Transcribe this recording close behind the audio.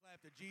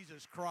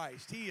Jesus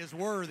Christ. He is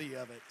worthy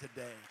of it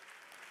today.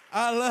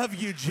 I love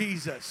you,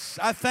 Jesus.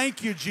 I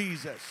thank you,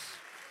 Jesus.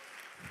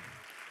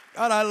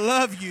 God, I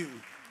love you.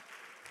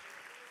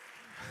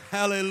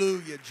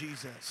 Hallelujah,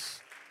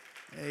 Jesus.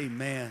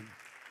 Amen.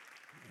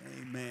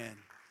 Amen.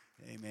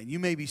 Amen. You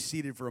may be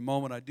seated for a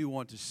moment. I do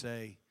want to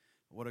say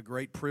what a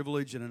great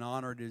privilege and an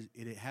honor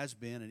it has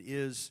been and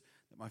is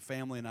that my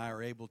family and I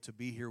are able to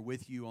be here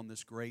with you on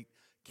this great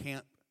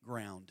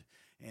campground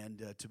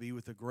and to be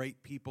with the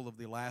great people of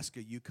the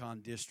Alaska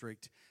Yukon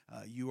District.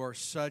 You are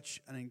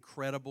such an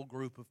incredible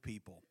group of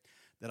people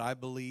that I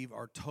believe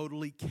are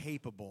totally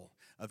capable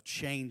of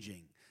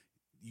changing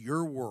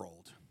your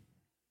world,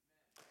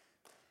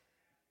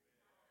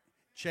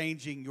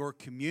 changing your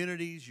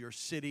communities, your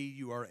city.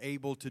 You are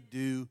able to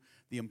do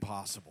the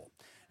impossible.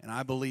 And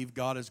I believe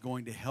God is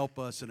going to help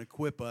us and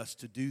equip us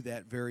to do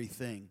that very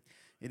thing.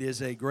 It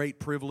is a great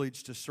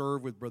privilege to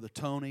serve with Brother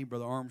Tony,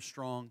 Brother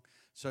Armstrong,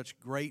 such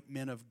great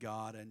men of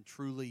God and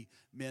truly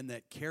men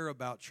that care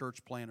about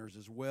church planners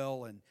as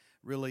well. And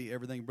really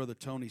everything Brother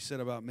Tony said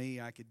about me,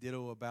 I could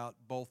ditto about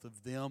both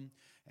of them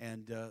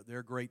and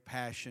their great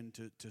passion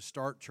to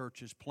start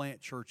churches, plant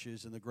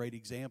churches, and the great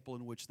example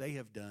in which they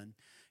have done.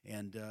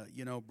 And,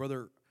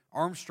 Brother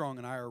Armstrong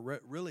and I are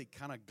really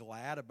kind of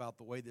glad about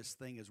the way this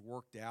thing has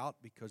worked out,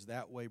 because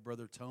that way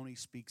Brother Tony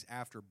speaks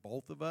after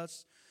both of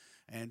us.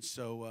 And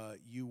so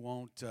you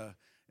won't,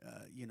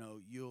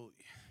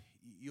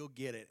 you'll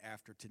get it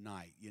after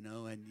tonight,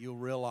 and you'll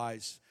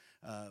realize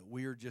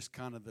we are just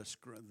kind of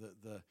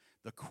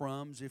the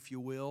crumbs, if you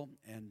will.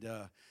 And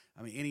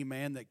any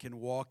man that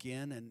can walk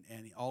in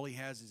and all he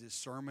has is his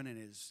sermon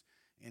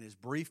in his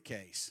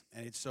briefcase,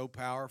 and it's so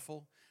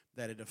powerful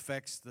that it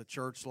affects the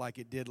church like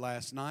it did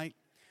last night.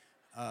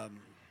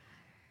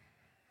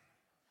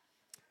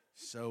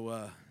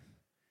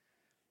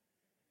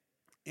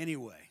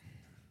 Anyway,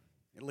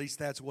 at least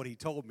that's what he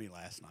told me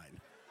last night.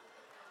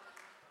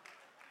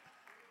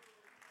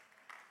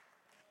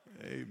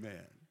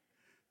 Amen.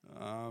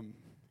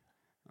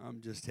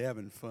 I'm just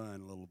having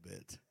fun a little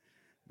bit.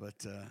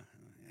 But,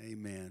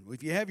 amen.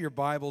 If you have your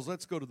Bibles,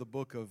 let's go to the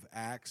book of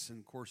Acts. And,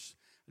 of course,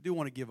 I do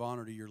want to give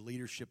honor to your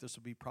leadership. This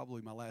will be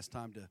probably my last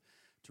time to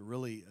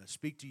really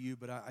speak to you.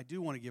 But I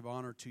do want to give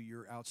honor to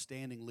your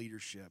outstanding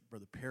leadership,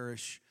 Brother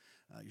Parrish,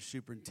 your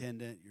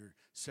superintendent, your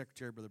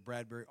secretary, Brother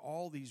Bradbury,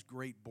 all these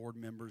great board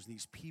members,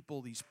 these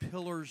people, these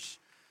pillars.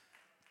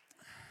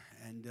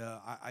 And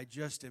I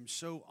just am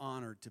so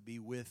honored to be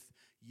with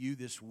you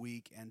this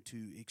week and to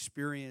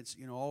experience,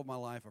 all of my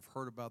life I've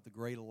heard about the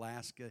great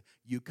Alaska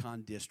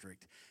Yukon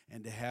District,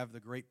 and to have the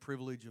great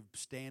privilege of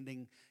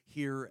standing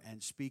here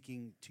and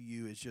speaking to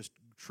you is just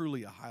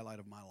truly a highlight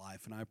of my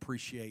life. And I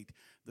appreciate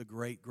the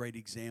great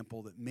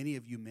example that many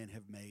of you men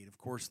have made. Of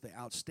course, the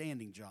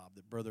outstanding job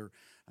that Brother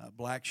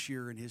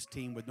Blackshear and his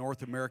team with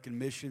North American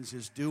Missions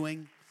is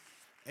doing.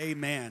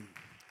 Amen.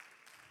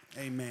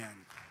 Amen.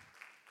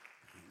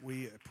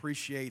 We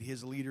appreciate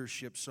his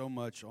leadership so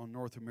much on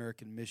North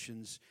American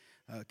Missions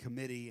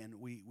Committee,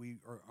 and we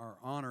are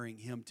honoring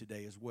him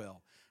today as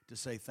well to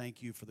say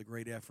thank you for the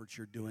great efforts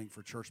you're doing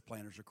for church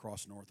planners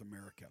across North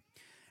America.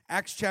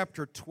 Acts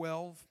chapter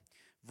 12,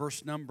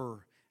 verse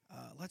number,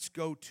 let's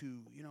go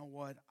to,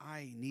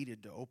 I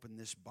needed to open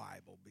this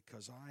Bible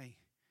because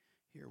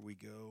here we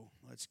go.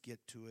 Let's get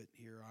to it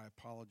here. I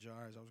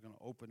apologize. I was going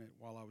to open it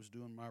while I was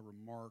doing my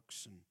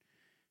remarks, and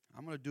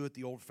I'm going to do it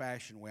the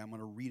old-fashioned way. I'm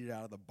going to read it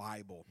out of the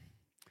Bible.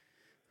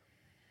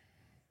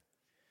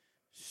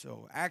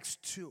 So Acts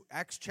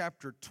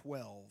chapter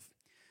 12,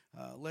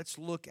 let's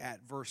look at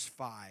verse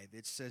 5.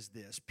 It says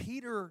this: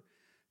 Peter,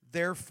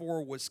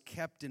 therefore, was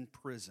kept in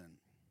prison,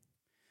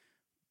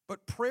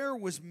 but prayer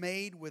was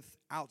made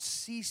without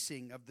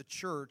ceasing of the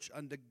church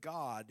unto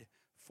God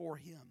for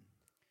him.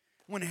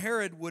 When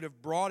Herod would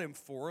have brought him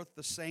forth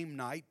the same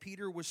night,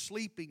 Peter was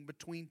sleeping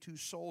between two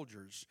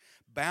soldiers,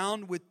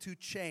 bound with two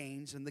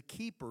chains, and the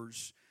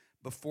keepers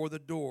before the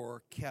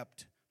door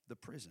kept the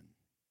prison.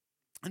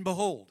 And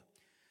behold,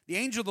 the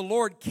angel of the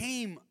Lord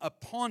came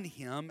upon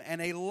him, and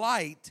a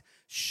light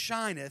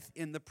shineth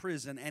in the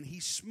prison. And he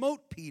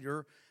smote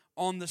Peter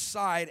on the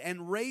side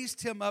and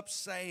raised him up,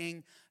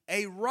 saying,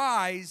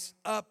 Arise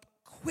up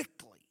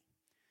quickly.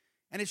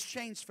 And his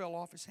chains fell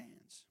off his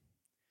hands.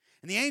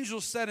 And the angel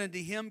said unto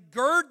him,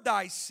 Gird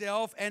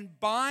thyself and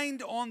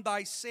bind on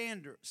thy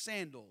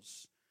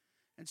sandals.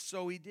 And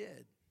so he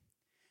did.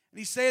 And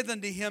he saith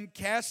unto him,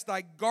 Cast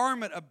thy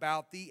garment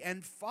about thee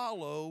and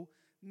follow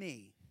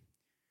me.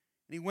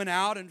 And he went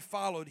out and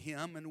followed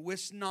him, and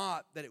wist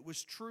not that it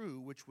was true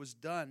which was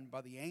done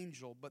by the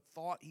angel, but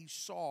thought he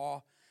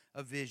saw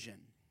a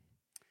vision.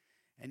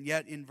 And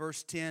yet in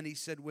verse 10 he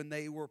said, When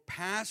they were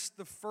past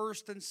the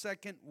first and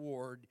second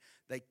ward,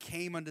 they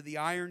came unto the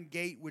iron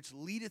gate which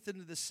leadeth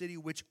into the city,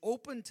 which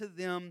opened to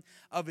them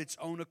of its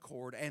own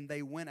accord. And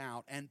they went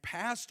out and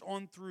passed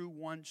on through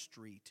one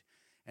street,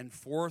 and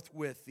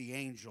forthwith the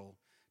angel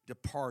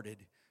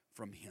departed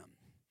from him.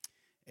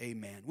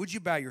 Amen. Would you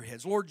bow your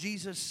heads? Lord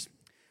Jesus,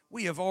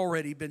 We have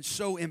already been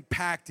so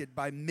impacted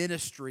by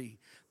ministry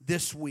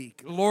this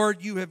week.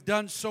 Lord, you have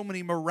done so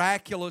many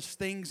miraculous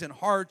things in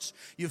hearts.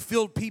 You've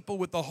filled people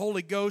with the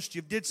Holy Ghost.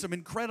 You've did some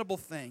incredible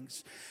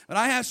things. But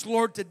I ask,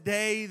 Lord,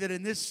 today that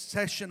in this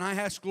session, I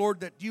ask,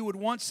 Lord, that you would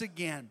once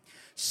again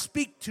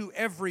speak to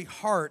every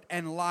heart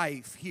and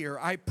life here,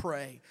 I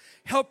pray.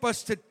 Help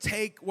us to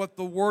take what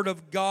the Word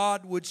of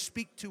God would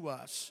speak to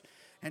us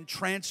and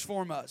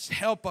transform us.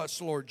 Help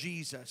us, Lord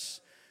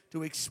Jesus,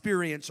 to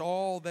experience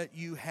all that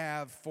you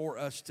have for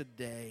us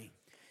today.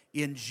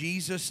 In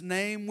Jesus'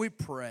 name we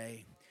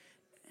pray.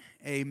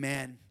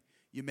 Amen.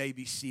 You may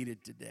be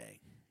seated today.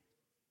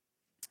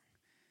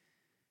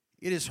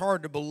 It is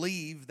hard to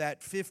believe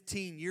that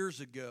 15 years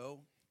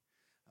ago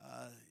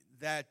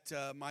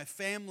my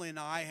family and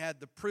I had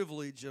the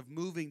privilege of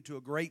moving to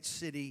a great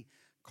city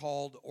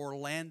called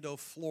Orlando,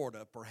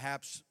 Florida.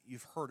 Perhaps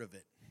you've heard of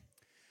it.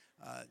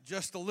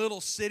 Just a little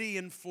city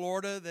in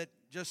Florida that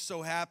just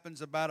so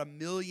happens about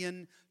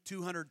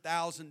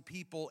 1,200,000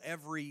 people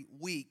every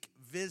week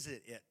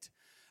visit it.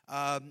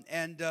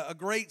 And a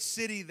great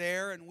city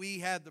there, and we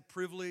had the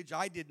privilege.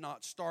 I did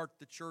not start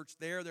the church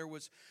there. There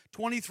was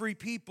 23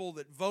 people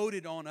that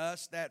voted on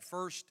us that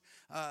first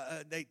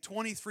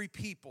 23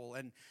 people,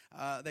 and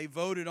they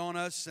voted on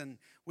us, and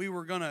we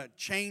were going to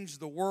change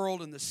the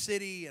world and the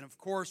city. And of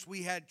course,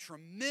 we had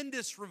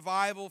tremendous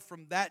revival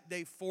from that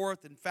day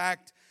forth. In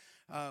fact,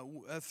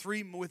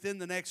 within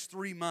the next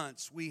 3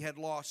 months, we had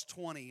lost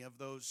 20 of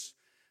those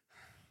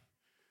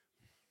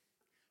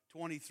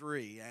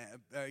 23.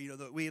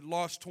 We had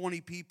lost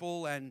 20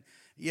 people, and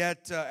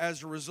yet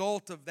as a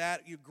result of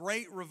that,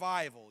 great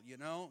revival,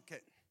 Okay.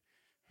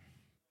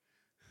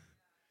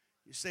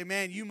 You say,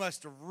 man, you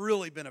must have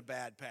really been a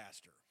bad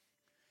pastor.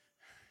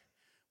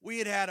 We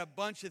had a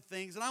bunch of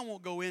things, and I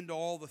won't go into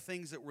all the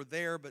things that were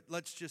there, but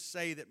let's just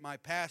say that my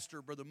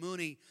pastor, Brother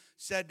Mooney,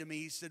 said to me,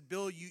 he said,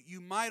 Bill, you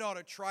might ought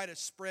to try to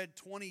spread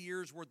 20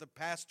 years worth of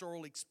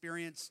pastoral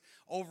experience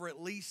over at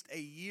least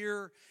a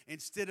year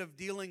instead of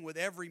dealing with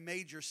every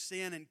major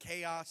sin and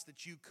chaos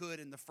that you could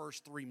in the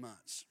first 3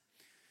 months.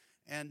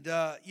 And,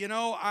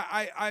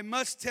 I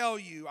must tell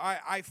you,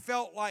 I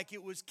felt like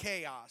it was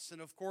chaos. And,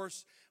 of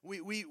course,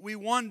 we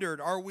wondered,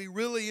 are we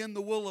really in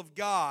the will of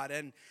God?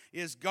 And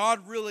is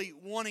God really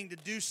wanting to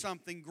do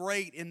something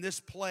great in this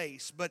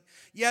place? But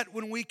yet,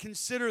 when we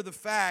consider the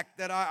fact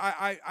that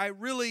I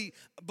really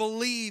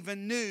believe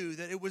and knew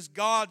that it was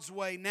God's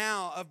way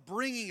now of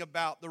bringing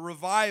about the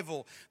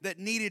revival that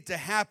needed to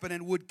happen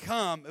and would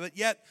come, but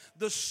yet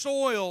the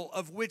soil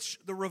of which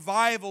the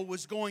revival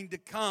was going to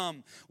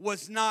come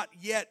was not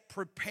yet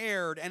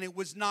prepared, and it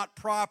was not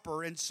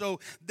proper. And so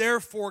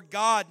therefore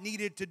God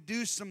needed to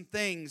do some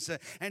things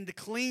and to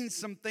clean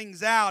some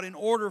things out in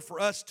order for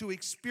us to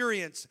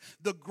experience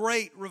the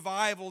great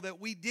revival that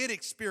we did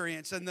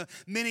experience, and the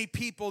many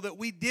people that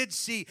we did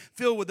see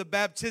filled with the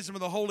baptism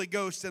of the Holy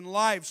Ghost and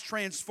lives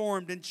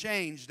transformed and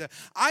changed.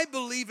 I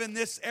believe in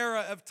this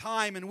era of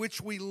time in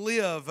which we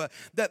live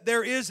that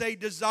there is a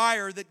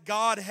desire that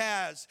God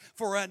has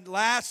for a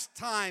last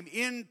time,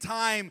 end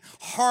time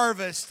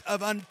harvest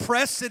of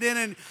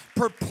unprecedented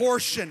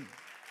proportion.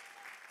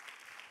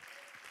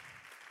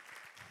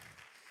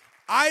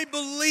 I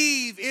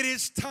believe it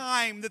is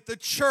time that the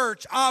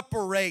church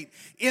operate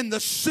in the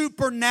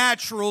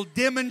supernatural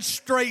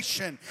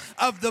demonstration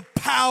of the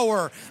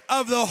power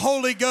of the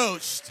Holy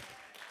Ghost.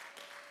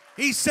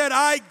 He said,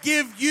 I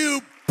give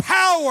you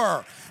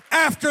power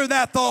after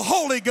that the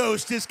Holy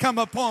Ghost has come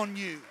upon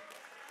you.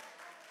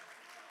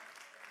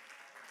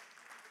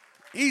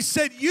 He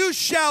said, you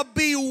shall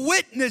be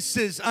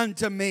witnesses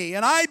unto me.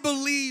 And I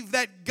believe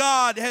that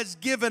God has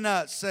given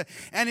us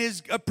and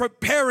is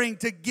preparing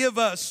to give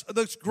us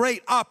this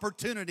great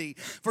opportunity.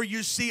 For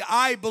you see,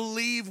 I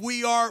believe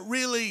we are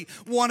really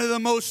one of the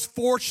most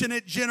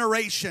fortunate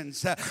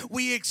generations.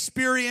 We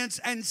experience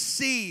and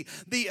see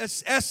the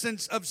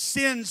essence of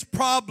sin's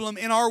problem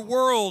in our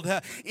world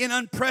in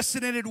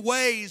unprecedented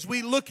ways.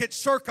 We look at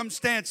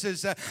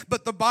circumstances,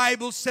 but the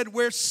Bible said,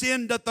 where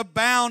sin doth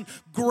abound,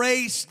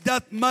 grace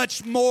doth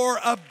much more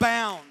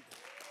abound.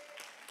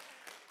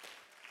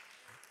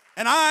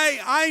 And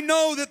I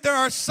know that there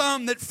are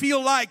some that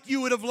feel like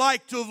you would have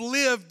liked to have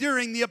lived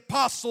during the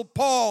Apostle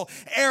Paul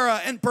era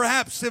and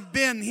perhaps have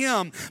been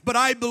him. But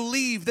I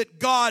believe that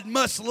God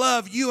must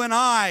love you and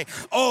I,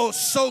 oh,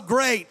 so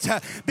great,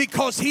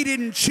 because he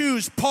didn't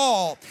choose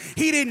Paul.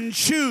 He didn't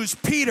choose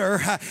Peter.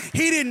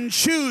 He didn't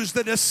choose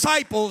the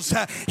disciples.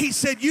 He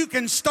said, you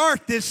can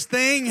start this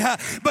thing,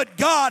 but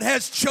God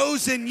has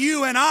chosen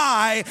you and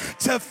I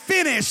to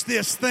finish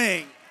this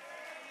thing.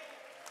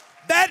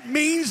 that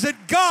means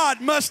that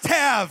God must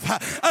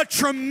have a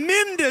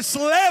tremendous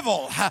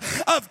level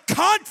of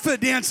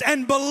confidence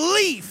and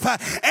belief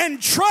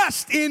and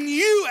trust in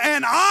you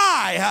and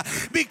I,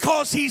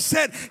 because He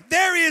said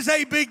there is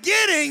a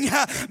beginning,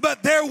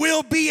 but there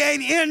will be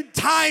an end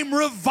time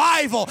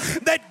revival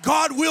that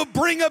God will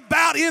bring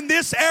about in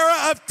this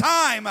era of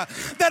time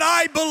that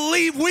I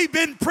believe we've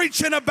been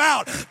preaching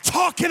about,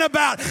 talking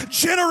about.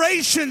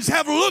 Generations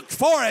have looked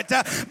for it,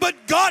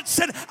 but God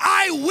said,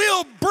 I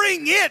will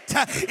bring it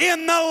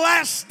in the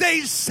last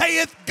days,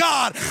 saith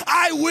God.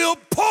 I will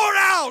pour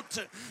out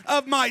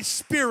of my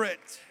Spirit.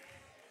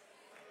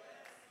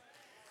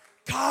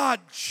 God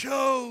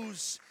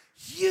chose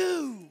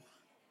you.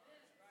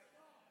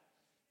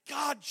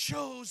 God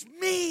chose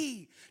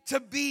me to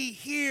be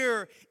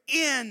here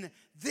in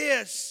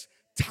this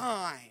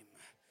time.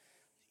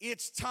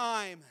 It's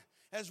time,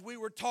 as we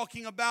were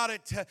talking about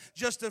it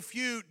just a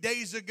few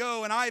days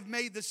ago, and I've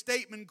made the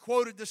statement,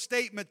 quoted the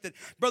statement that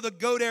Brother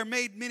Godair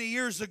made many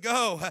years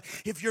ago.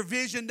 If your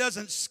vision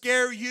doesn't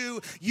scare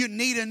you, you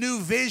need a new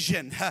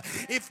vision.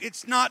 If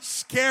it's not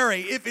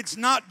scary, if it's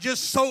not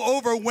just so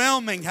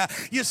overwhelming,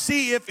 you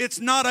see, if it's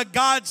not a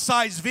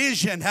God-sized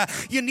vision,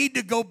 you need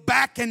to go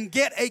back and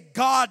get a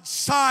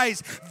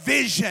God-sized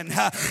vision,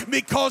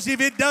 because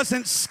if it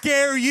doesn't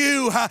scare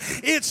you,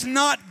 it's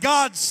not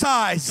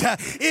God-sized.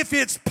 If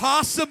it's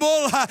possible,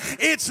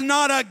 it's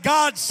not a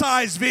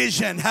God-sized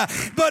vision.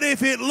 But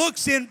if it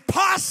looks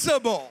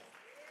impossible,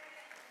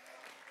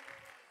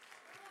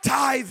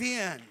 dive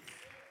in.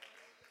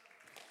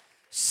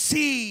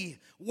 See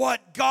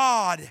what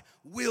God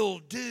will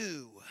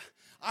do.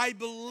 I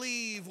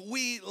believe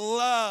we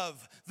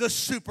love the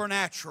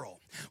supernatural.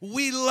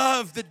 We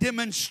love the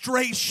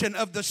demonstration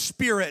of the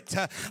Spirit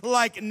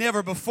like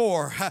never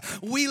before.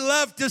 We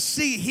love to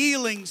see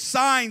healing,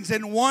 signs,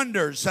 and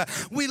wonders.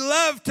 We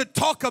love to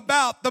talk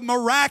about the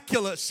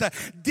miraculous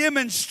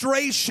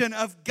demonstration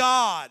of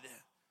God.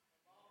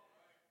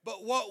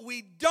 But what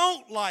we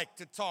don't like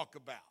to talk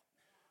about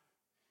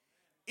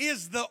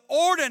is the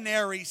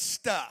ordinary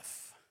stuff.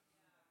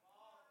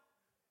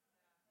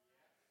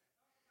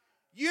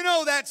 You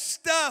know, that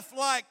stuff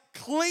like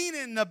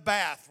cleaning the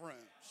bathrooms.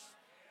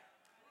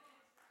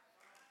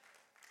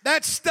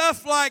 That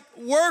stuff like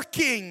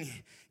working,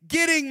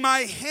 getting my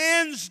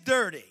hands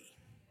dirty.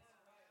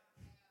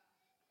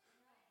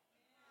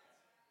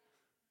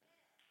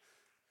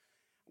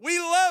 We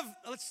love,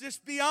 let's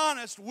just be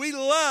honest, we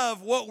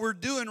love what we're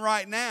doing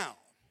right now.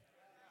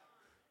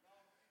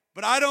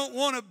 But I don't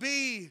want to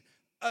be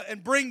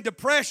and bring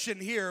depression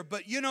here,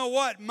 but you know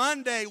what?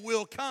 Monday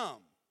will come.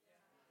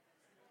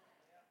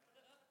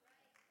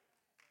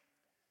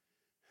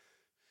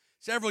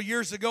 Several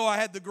years ago, I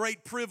had the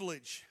great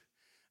privilege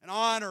and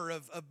honor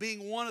of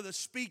being one of the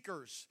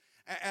speakers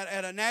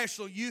at a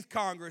National Youth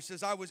Congress,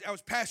 as I was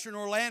pastor in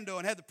Orlando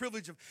and had the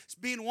privilege of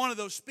being one of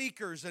those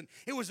speakers. And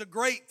it was a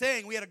great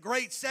thing. We had a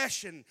great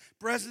session.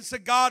 Presence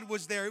of God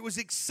was there. It was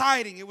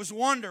exciting. It was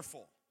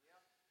wonderful.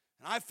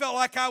 And I felt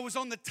like I was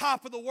on the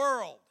top of the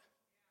world.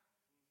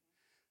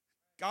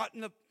 Got in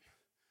the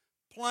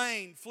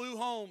plane, flew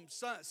home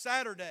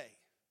Saturday.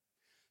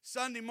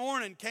 Sunday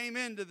morning, came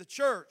into the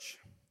church.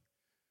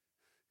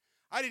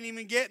 I didn't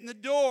even get in the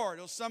door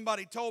until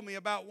somebody told me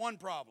about one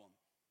problem.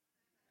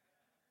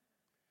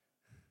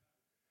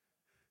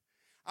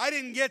 I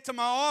didn't get to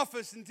my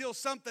office until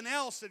something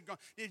else had gone.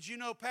 Did you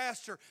know,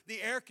 Pastor, the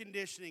air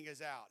conditioning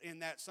is out in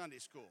that Sunday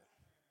school?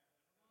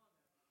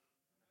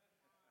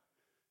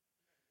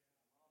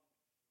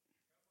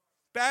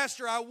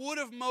 Pastor, I would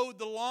have mowed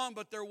the lawn,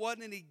 but there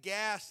wasn't any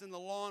gas in the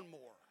lawnmower.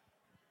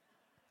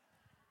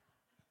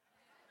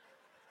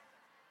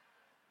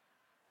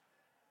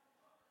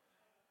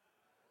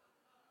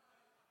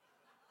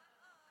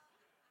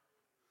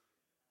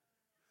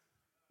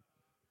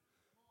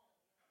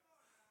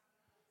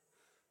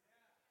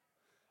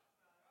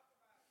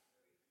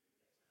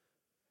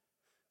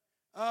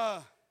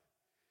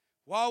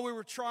 While we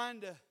were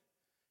trying to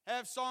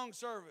have song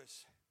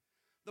service,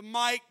 the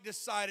mic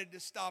decided to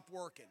stop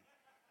working.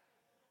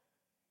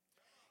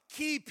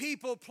 Key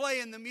people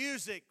playing the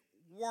music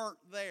weren't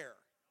there.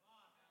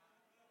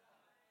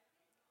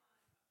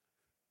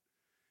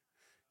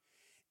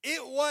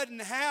 It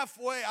wasn't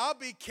halfway, I'll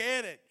be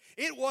kidding.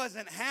 It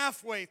wasn't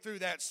halfway through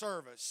that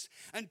service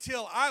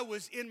until I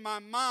was in my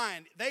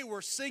mind. They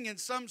were singing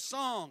some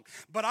song,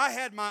 but I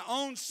had my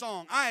own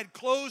song. I had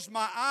closed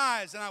my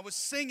eyes and I was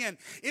singing.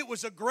 It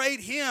was a great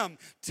hymn.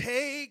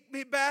 Take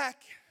me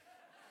back.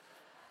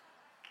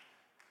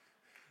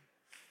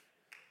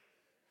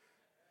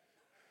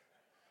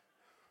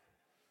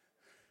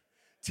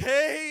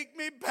 Take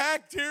me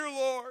back, dear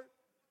Lord,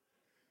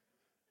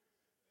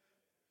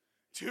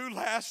 to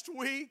last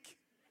week,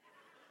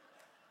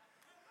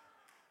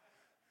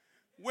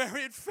 where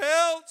it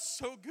felt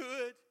so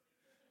good.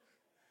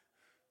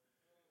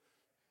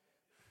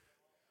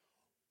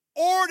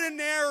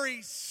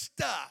 Ordinary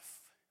stuff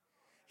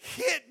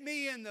hit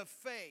me in the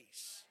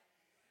face.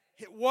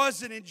 It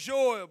wasn't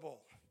enjoyable.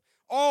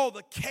 All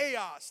the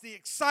chaos, the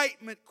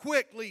excitement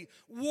quickly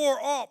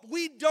wore off.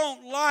 We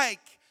don't like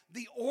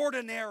the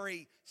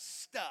ordinary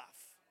stuff.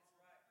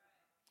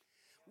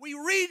 We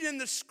read in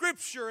the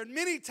Scripture, and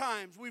many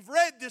times we've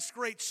read this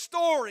great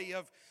story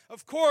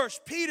of course,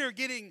 Peter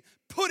getting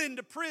put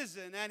into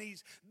prison, and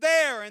he's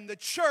there, and the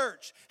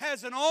church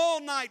has an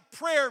all-night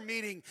prayer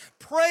meeting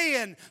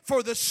praying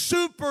for the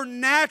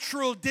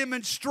supernatural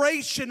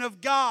demonstration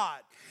of God.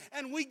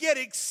 And we get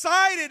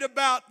excited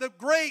about the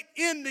great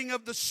ending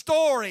of the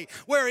story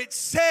where it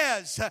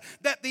says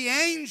that the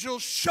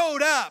angels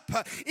showed up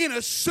in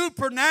a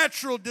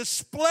supernatural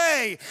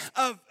display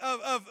of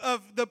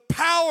the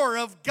power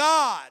of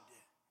God.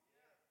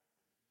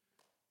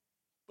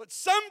 But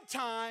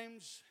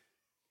sometimes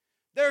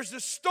there's a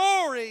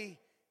story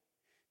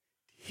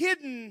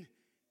hidden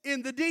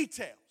in the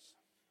details.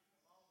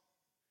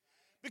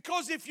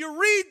 Because if you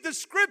read the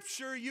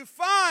Scripture, you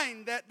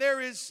find that there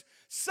is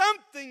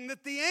something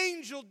that the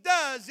angel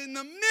does in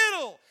the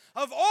middle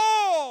of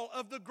all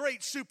of the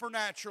great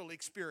supernatural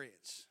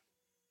experience.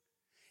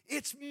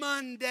 It's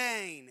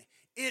mundane,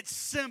 it's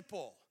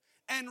simple,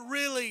 and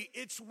really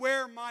it's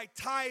where my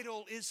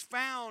title is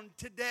found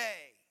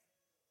today.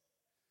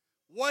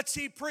 What's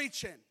he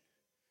preaching?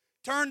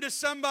 Turn to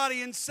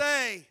somebody and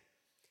say,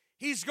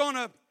 he's going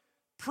to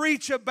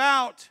preach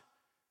about,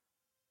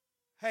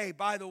 hey,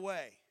 by the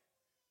way,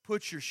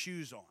 put your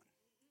shoes on.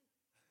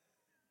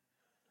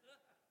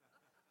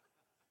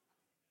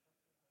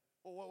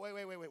 Oh, wait.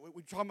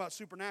 We're talking about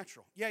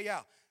supernatural. Yeah.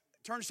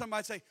 Turn to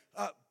somebody and say,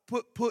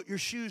 put your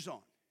shoes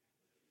on.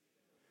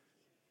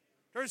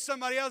 Turn to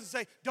somebody else and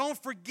say,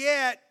 don't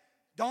forget,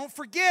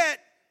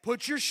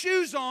 put your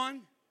shoes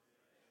on.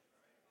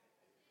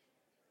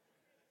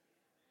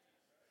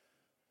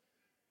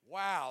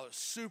 Wow,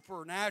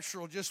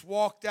 supernatural just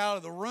walked out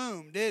of the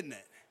room, didn't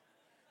it?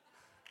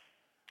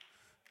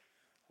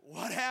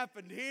 What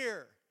happened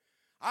here?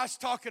 I was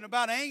talking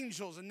about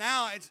angels, and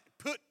now it's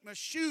put my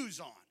shoes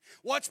on.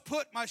 What's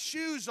put my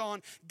shoes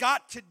on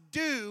got to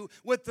do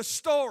with the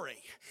story.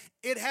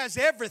 It has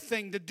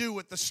everything to do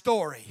with the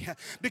story.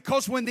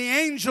 Because when the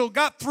angel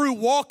got through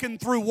walking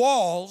through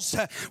walls,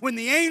 when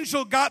the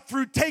angel got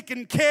through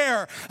taking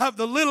care of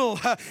the little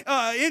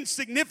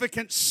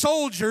insignificant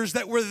soldiers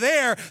that were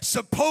there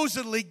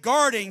supposedly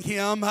guarding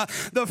him,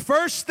 the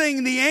first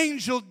thing the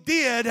angel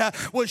did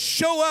was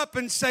show up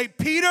and say,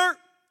 Peter,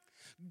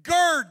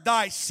 gird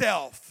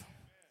thyself.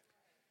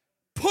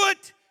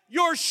 Put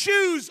your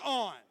shoes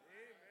on.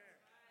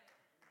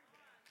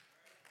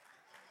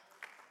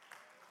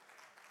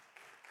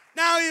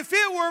 Now, if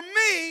it were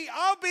me,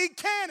 I'll be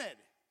candid.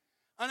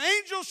 An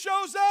angel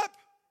shows up.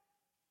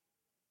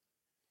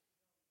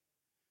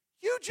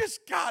 You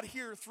just got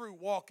here through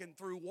walking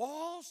through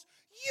walls.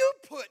 You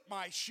put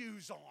my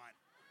shoes on.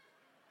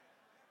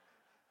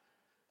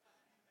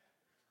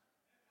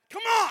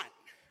 Come on.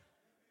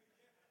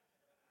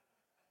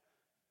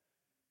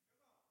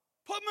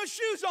 Put my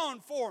shoes on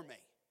for me.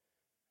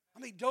 I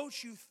mean,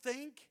 don't you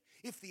think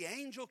if the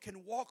angel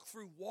can walk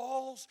through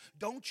walls,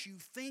 don't you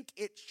think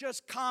it's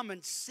just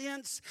common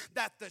sense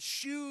that the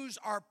shoes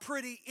are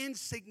pretty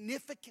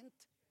insignificant?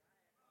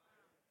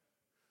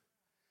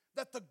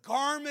 That the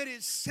garment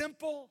is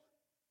simple?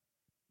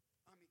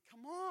 I mean,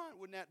 come on,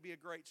 wouldn't that be a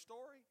great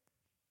story?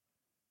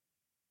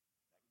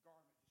 That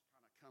garment just kind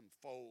of come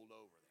fold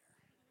over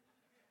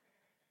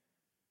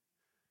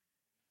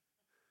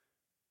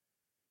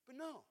there. But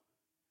no.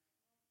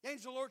 The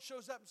angel of the Lord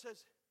shows up and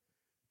says,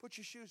 put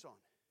your shoes on.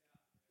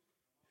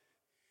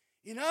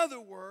 In other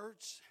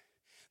words,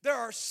 there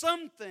are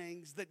some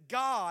things that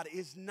God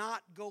is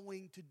not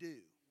going to do.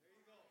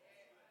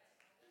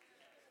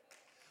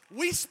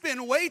 We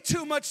spend way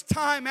too much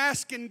time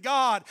asking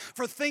God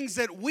for things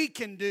that we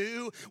can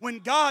do when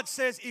God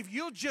says, if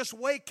you'll just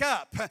wake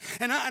up.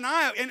 And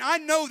I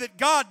know that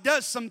God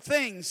does some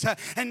things,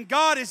 and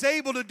God is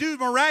able to do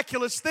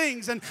miraculous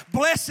things and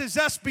blesses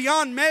us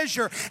beyond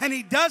measure, and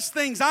He does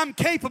things I'm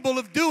capable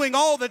of doing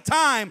all the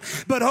time.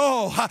 But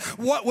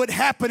what would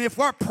happen if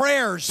our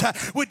prayers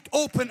would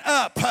open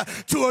up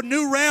to a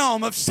new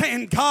realm of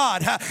saying,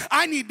 God,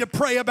 I need to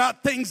pray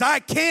about things I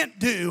can't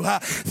do.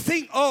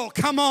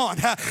 Come on.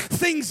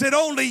 Things that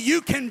only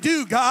you can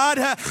do, God.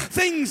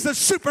 Things the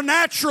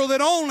supernatural that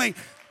only.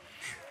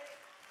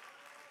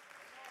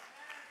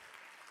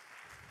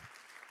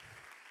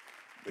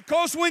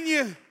 Because when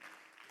you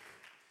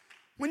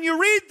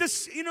read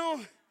this, it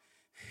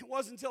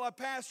wasn't until I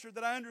pastored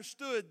that I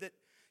understood that,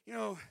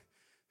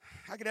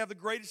 I could have the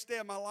greatest day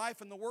of my life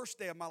and the worst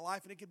day of my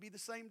life, and it could be the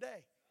same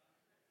day.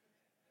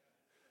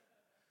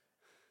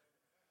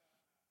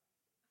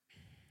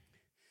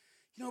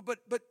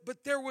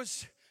 But there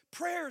was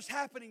prayers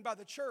happening by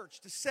the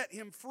church to set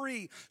him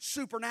free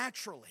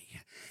supernaturally.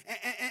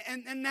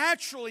 And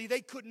naturally, they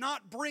could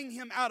not bring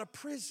him out of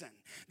prison.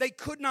 They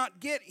could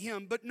not get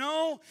him. But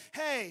no,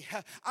 hey,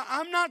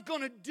 I'm not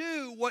going to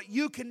do what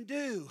you can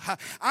do.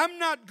 I'm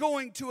not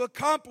going to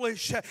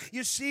accomplish.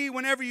 You see,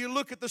 whenever you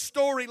look at the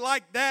story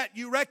like that,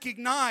 you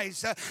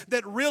recognize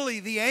that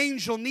really the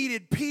angel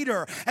needed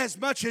Peter as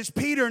much as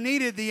Peter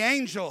needed the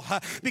angel.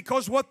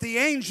 Because what the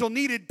angel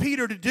needed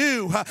Peter to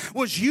do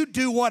was, you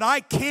do what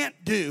I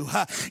can't do.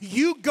 do.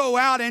 You go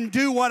out and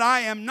do what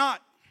I am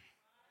not.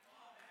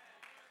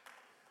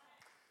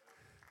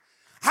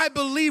 I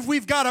believe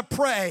we've got to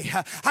pray.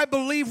 I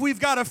believe we've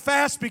got to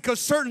fast because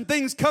certain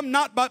things come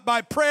not but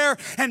by prayer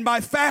and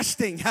by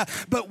fasting.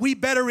 But we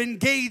better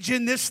engage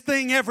in this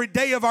thing every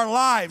day of our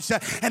lives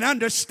and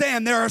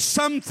understand there are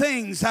some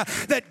things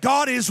that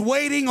God is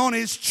waiting on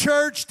His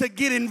church to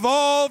get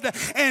involved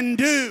and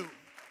do.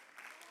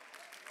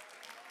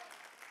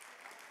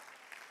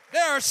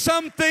 There are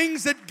some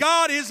things that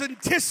God is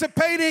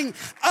anticipating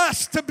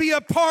us to be a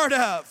part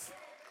of.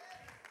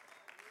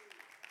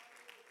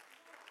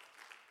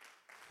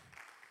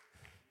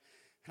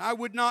 I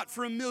would not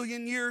for a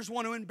million years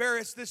want to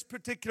embarrass this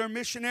particular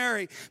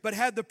missionary, but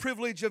had the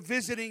privilege of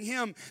visiting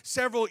him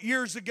several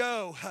years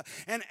ago.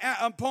 And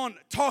upon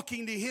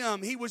talking to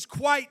him, he was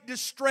quite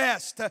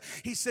distressed.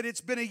 He said,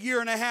 it's been a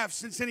year and a half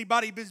since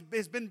anybody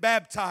has been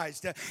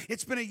baptized.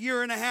 It's been a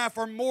year and a half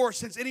or more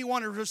since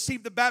anyone has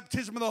received the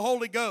baptism of the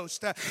Holy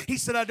Ghost. He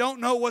said, I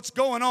don't know what's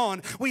going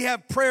on. We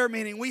have prayer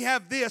meeting, we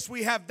have this,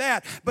 we have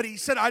that. But he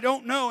said, I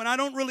don't know and I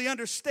don't really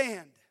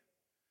understand.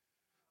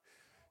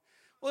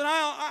 Well,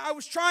 I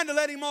was trying to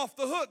let him off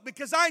the hook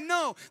because I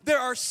know there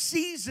are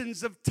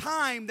seasons of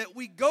time that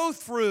we go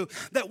through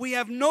that we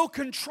have no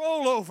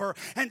control over,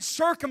 and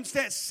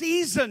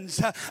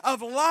seasons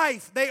of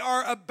life, they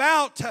are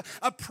about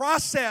a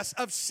process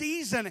of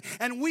season,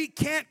 and we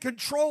can't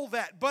control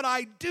that. But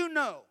I do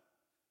know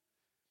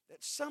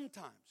that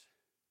sometimes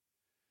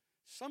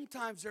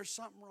there's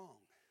something wrong.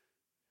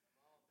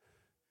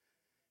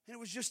 And it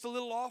was just a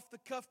little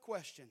off-the-cuff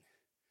question.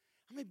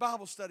 How many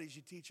Bible studies are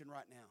you teaching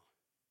right now?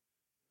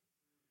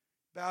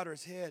 Bowed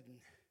his head and,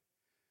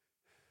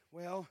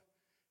 well,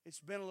 it's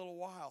been a little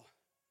while.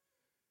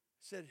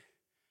 I said,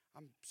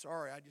 I'm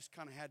sorry, I just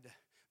kind of had to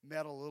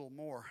meddle a little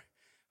more.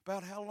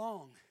 About how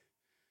long?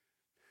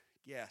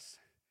 Yes,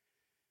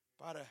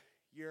 about a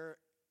year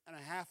and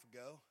a half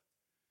ago.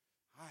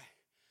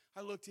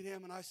 I looked at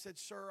him and I said,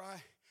 sir,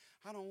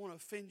 I don't want to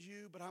offend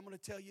you, but I'm going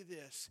to tell you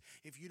this.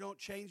 If you don't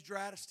change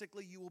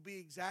drastically, you will be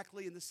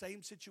exactly in the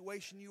same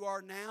situation you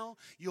are now.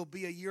 You'll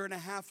be a year and a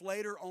half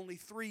later, only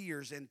 3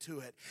 years into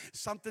it.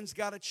 Something's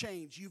got to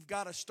change. You've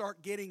got to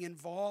start getting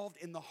involved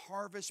in the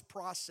harvest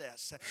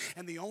process.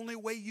 And the only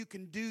way you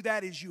can do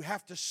that is you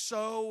have to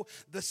sow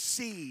the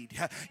seed.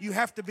 You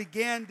have to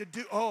begin to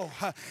do,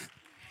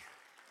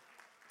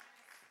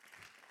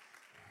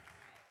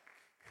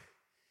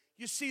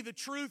 you see, the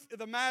truth of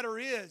the matter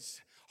is,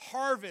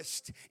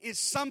 harvest is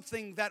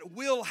something that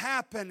will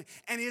happen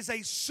and is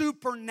a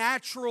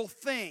supernatural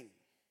thing.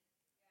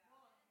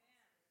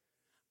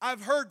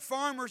 I've heard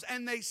farmers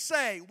and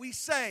we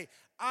say,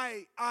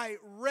 I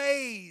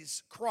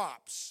raise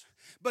crops.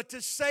 But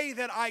to say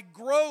that I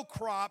grow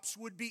crops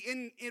would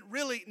be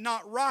really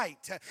not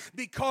right,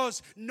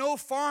 because no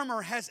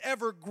farmer has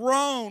ever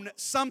grown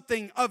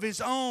something of his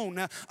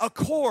own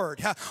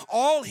accord.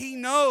 All he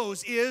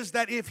knows is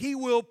that if he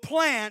will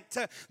plant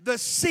the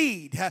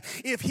seed,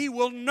 if he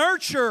will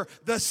nurture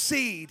the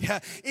seed,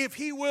 if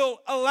he will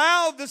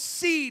allow the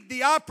seed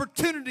the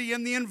opportunity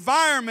and the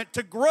environment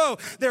to grow,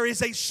 there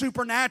is a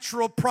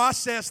supernatural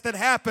process that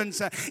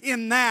happens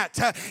in that.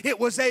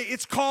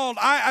 It's called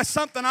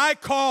something I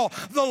call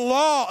the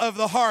law of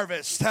the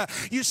harvest.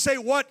 You say,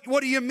 what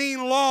do you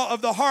mean law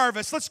of the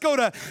harvest? Let's go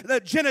to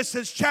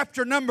Genesis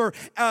chapter number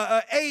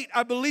 8,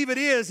 I believe it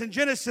is. In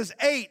Genesis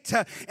 8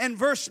 and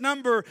verse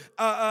number,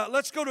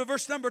 let's go to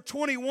verse number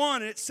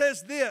 21. And it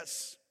says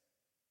this,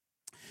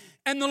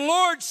 and the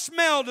Lord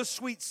smelled a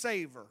sweet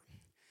savor.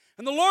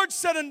 And the Lord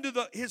said unto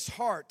his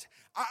heart,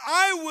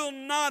 I will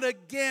not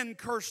again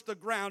curse the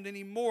ground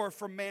any more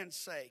for man's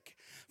sake.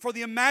 For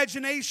the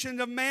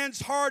imagination of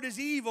man's heart is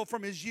evil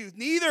from his youth.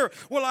 Neither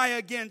will I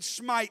again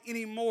smite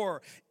any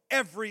more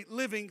every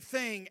living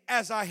thing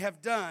as I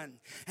have done.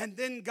 And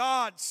then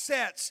God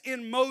sets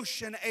in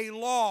motion a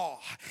law.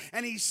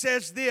 And he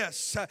says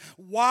this,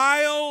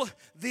 while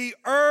the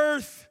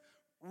earth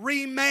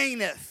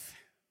remaineth,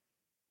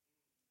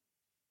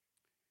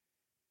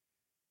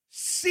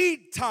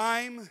 seed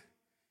time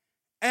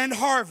and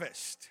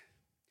harvest,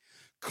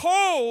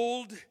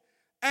 cold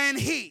and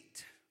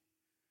heat.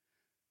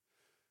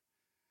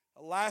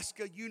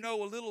 Alaska, you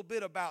know a little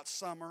bit about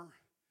summer,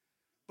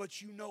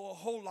 but you know a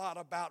whole lot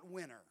about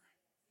winter.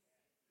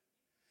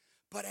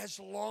 But as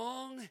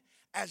long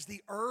as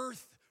the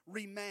earth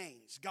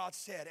remains, God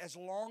said, as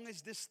long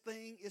as this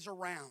thing is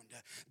around,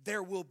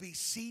 there will be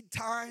seed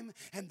time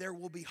and there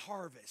will be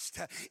harvest.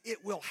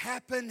 It will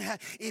happen.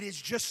 It is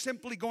just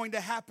simply going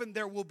to happen.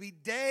 There will be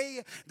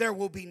day, there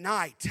will be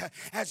night,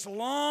 as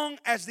long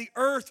as the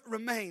earth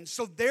remains.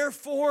 So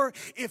therefore,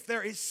 if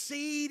there is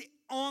seed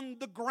on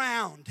the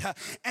ground,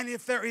 and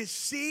if there is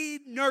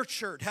seed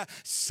nurtured,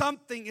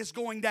 something is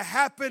going to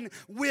happen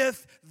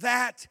with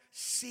that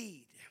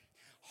seed.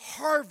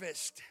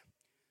 Harvest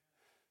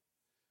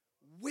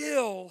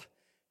will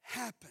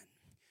happen.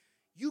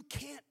 You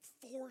can't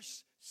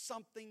force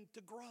something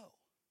to grow,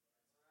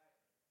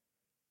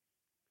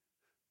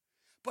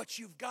 but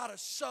you've got to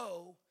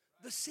sow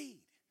the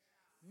seed.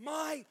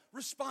 My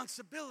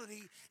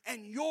responsibility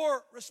and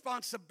your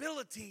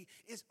responsibility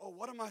is,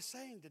 what am I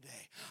saying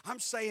today? I'm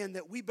saying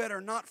that we better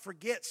not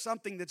forget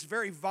something that's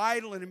very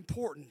vital and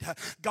important.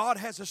 God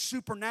has a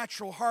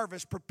supernatural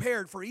harvest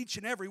prepared for each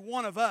and every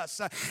one of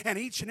us and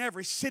each and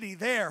every city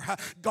there.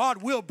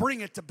 God will bring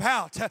it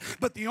about,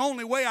 but the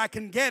only way I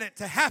can get it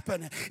to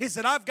happen is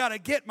that I've got to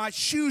get my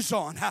shoes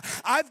on.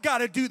 I've got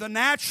to do the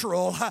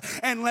natural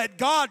and let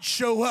God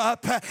show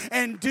up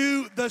and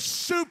do the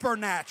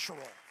supernatural.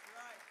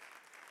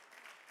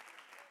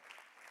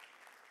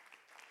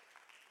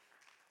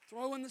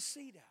 Throwing the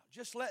seed out,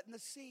 just letting the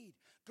seed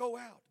go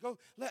out,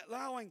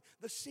 allowing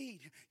the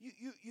seed.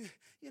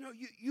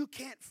 You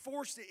can't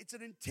force it. It's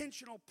an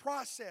intentional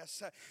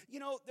process.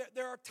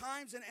 There are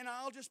times, and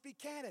I'll just be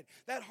candid,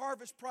 that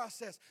harvest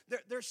process,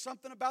 there's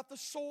something about the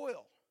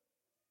soil.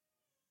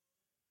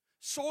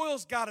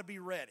 Soil's got to be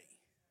ready.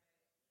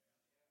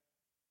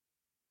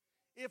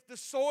 If the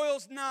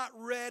soil's not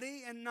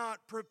ready and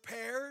not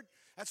prepared,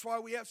 that's why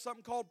we have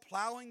something called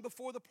plowing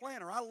before the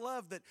planter. I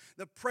love that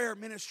the prayer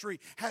ministry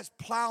has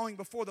plowing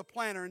before the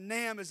planter. And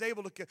NAM is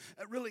able to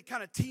really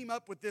kind of team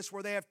up with this,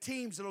 where they have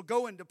teams that will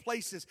go into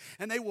places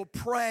and they will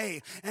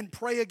pray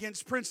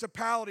against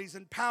principalities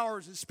and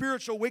powers and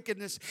spiritual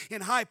wickedness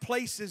in high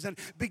places and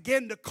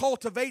begin to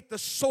cultivate the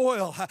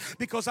soil.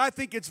 Because I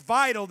think it's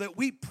vital that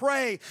we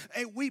pray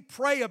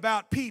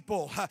about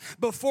people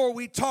before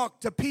we talk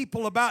to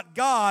people about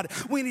God.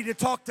 We need to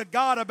talk to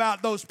God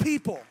about those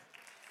people.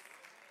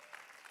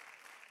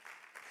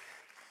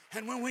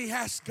 And when we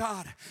ask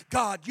God,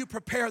 you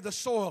prepare the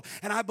soil.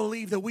 And I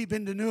believe that we've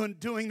been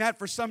doing that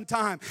for some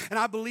time. And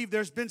I believe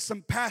there's been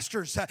some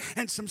pastors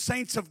and some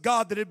saints of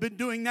God that have been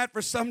doing that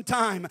for some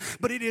time.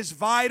 But it is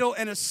vital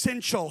and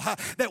essential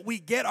that we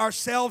get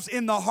ourselves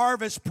in the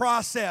harvest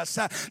process.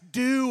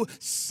 Do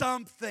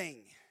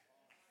something.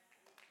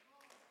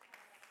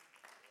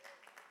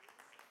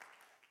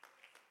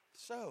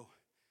 So,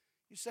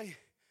 you say,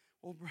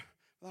 well,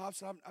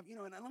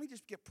 and let me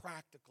just get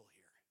practical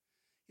here.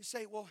 You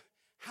say, well,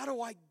 how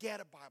do I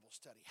get a Bible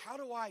study? How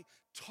do I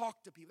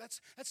talk to people?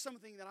 That's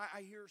something that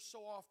I hear so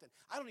often.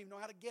 I don't even know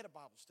how to get a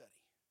Bible study.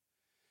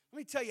 Let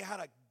me tell you how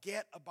to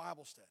get a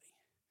Bible study.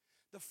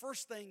 The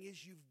first thing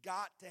is you've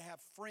got to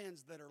have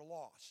friends that are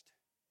lost.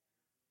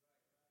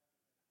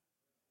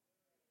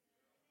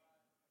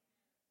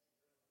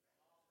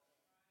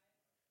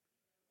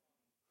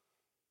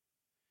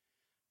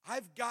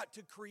 I've got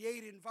to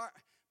create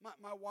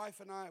my wife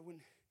and I,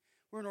 when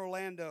we're in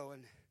Orlando,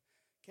 and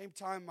came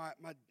time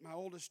my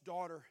oldest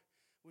daughter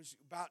was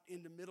about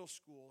into middle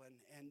school,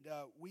 and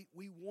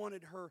we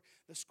wanted her,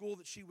 the school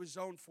that she was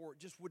zoned for, it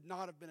just would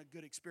not have been a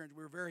good experience.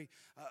 We were very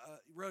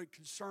really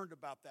concerned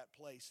about that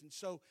place. And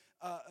so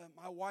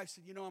my wife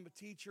said, I'm a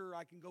teacher,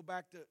 I can go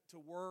back to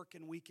work,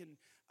 and we can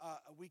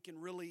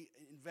really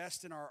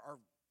invest in our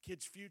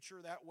kids'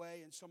 future that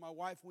way. And so my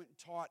wife went and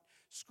taught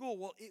school.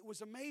 Well, it was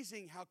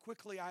amazing how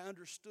quickly I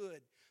understood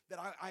that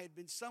I had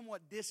been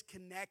somewhat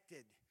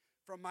disconnected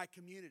from my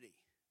community.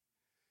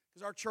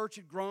 Because our church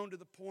had grown to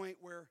the point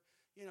where,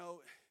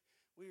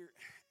 we were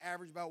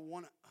average about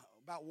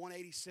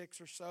 186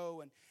 or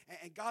so, and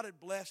God had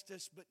blessed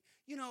us. But,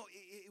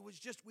 it was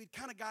just, we'd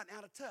kind of gotten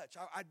out of touch.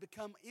 I'd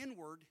become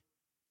inward.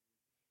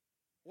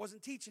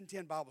 Wasn't teaching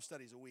 10 Bible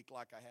studies a week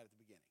like I had at the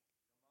beginning.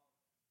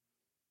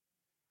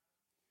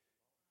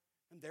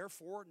 And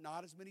therefore,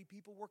 not as many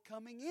people were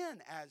coming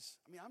in as,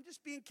 I'm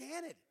just being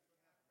candid.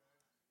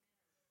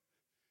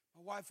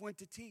 My wife went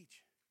to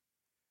teach.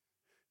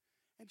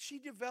 And she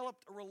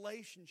developed a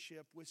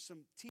relationship with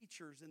some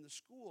teachers in the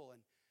school,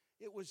 and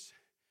it was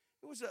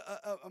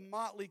a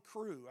motley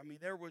crew.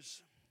 There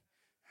was,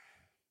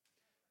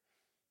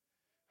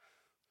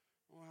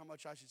 I don't know how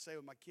much I should say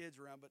with my kids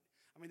around, but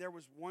there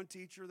was one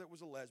teacher that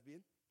was a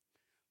lesbian.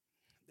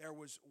 There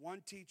was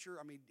one teacher,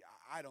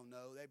 I don't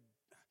know.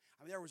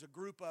 There was a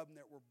group of them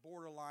that were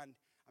borderline.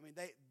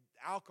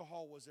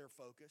 Alcohol was their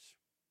focus.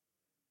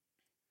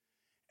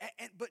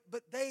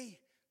 But they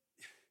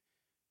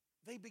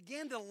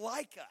began to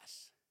like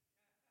us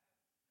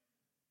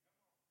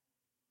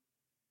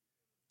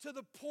to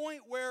the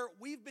point where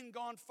we've been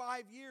gone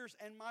 5 years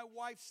and my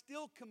wife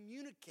still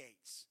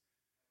communicates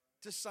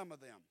to some of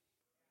them.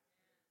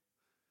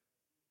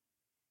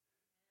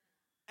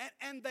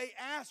 And they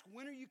ask,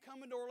 when are you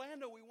coming to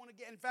Orlando? We want to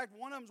get, in fact,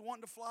 one of them's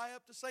wanting to fly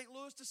up to St.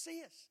 Louis to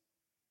see us.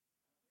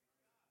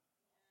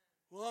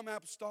 Well, I'm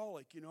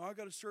apostolic, I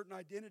got a certain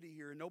identity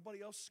here, and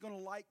nobody else is going to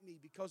like me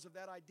because of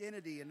that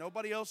identity, and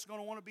nobody else is going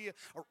to want to be a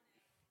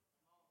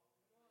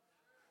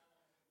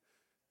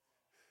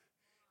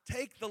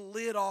Take the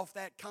lid off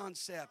that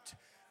concept.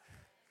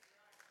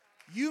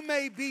 You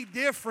may be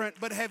different,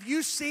 but have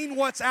you seen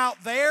what's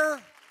out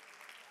there?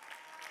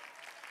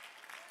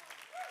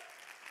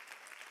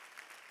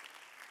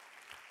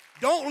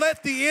 Don't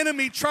let the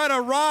enemy try to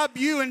rob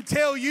you and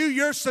tell you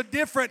you're so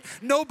different,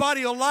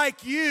 nobody will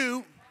like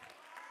you.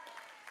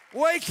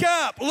 Wake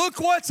up. Look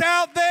what's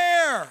out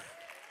there.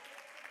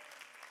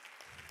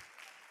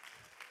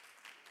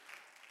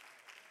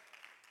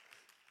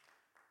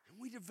 And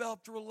we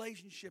developed a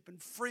relationship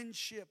and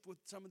friendship with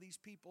some of these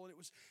people, and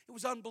it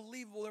was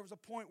unbelievable. There was a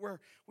point where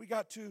we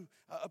got to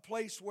a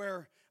place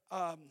where,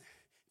 in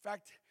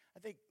fact, I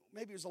think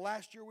maybe it was the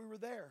last year we were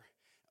there.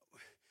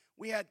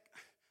 We had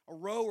a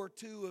row or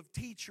two of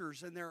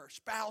teachers and their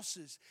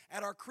spouses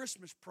at our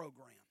Christmas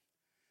program.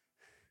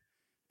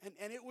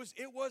 And it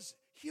was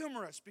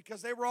humorous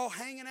because they were all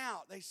hanging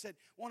out. They said,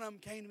 one of them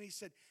came to me and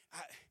said,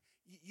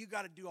 you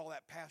got to do all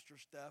that pastor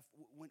stuff.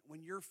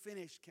 When you're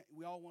finished,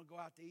 we all want to go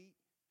out to eat?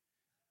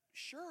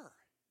 Sure.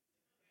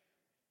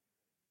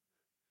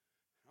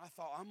 I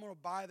thought, I'm going to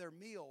buy their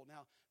meal.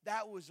 Now,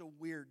 that was a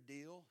weird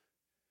deal.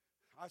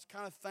 I was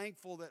kind of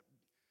thankful that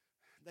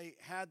they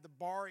had the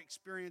bar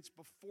experience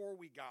before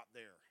we got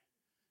there.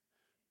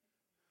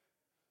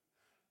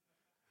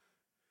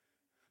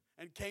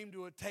 And came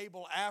to a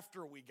table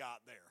after we got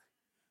there.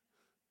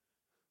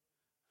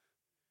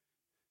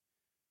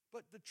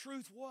 But the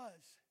truth was,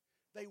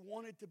 they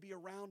wanted to be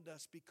around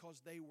us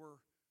because they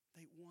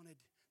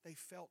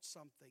felt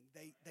something.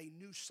 They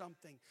knew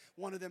something.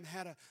 One of them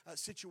had a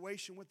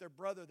situation with their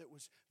brother that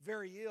was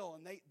very ill,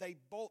 and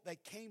they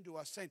came to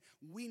us saying,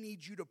 we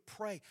need you to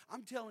pray.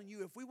 I'm telling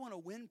you, if we want to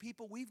win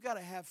people, we've got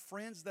to have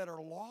friends that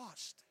are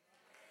lost.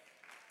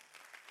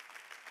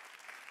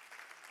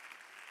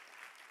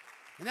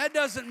 And that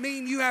doesn't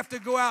mean you have to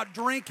go out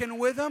drinking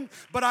with them.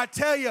 But I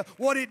tell you,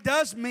 what it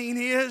does mean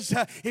is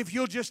if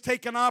you'll just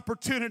take an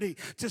opportunity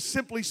to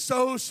simply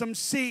sow some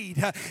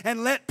seed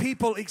and let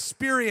people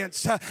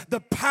experience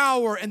the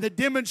power and the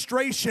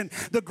demonstration.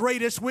 The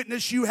greatest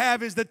witness you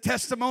have is the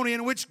testimony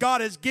in which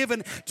God has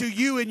given to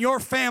you and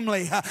your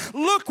family.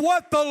 Look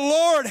what the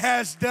Lord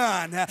has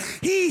done.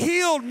 He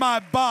healed my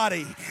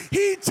body.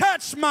 He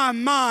touched my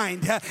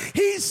mind.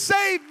 He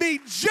saved me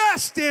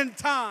just in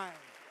time.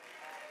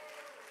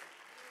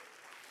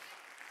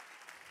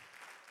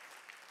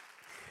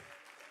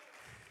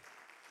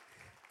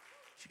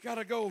 You got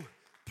to go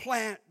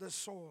plant the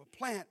soil,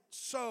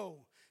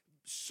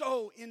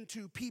 sow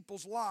into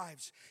people's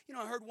lives. You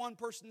know, I heard one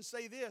person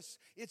say this.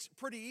 It's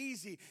pretty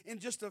easy in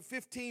just a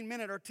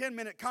 15-minute or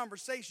 10-minute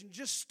conversation.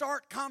 Just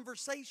start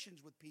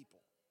conversations with people.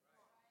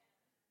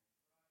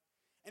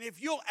 And if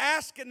you'll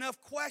ask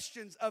enough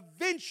questions,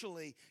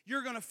 eventually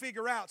you're going to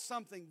figure out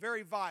something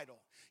very vital.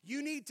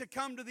 You need to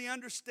come to the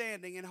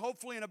understanding, and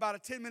hopefully in about a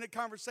 10-minute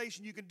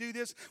conversation you can do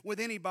this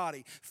with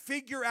anybody.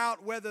 Figure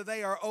out whether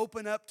they are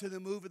open up to the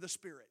move of the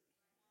Spirit.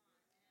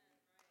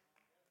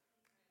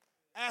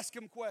 Ask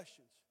them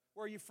questions.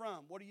 Where are you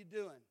from? What are you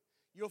doing?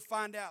 You'll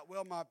find out,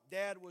 well, my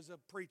dad was a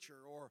preacher,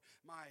 or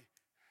my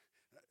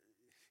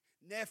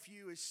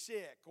nephew is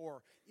sick,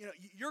 or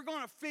you're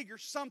going to figure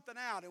something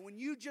out. And when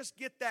you just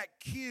get that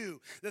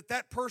cue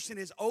that person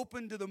is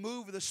open to the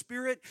move of the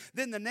Spirit,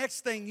 then the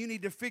next thing you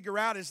need to figure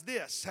out is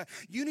this.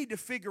 You need to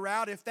figure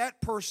out if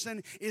that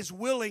person is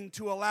willing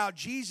to allow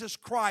Jesus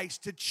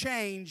Christ to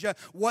change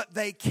what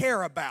they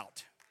care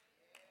about.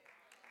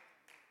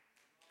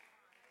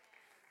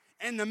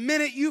 And the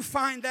minute you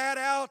find that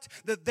out,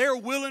 that they're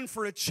willing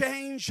for a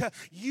change,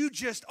 you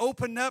just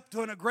open up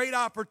to a great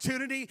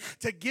opportunity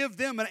to give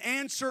them an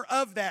answer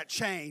of that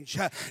change.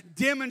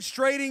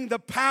 Demonstrating the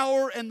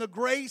power and the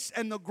grace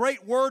and the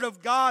great Word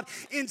of God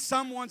in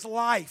someone's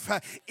life.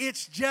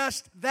 It's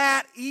just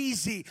that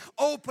easy.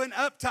 Open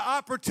up to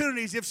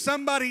opportunities. If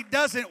somebody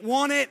doesn't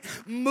want it,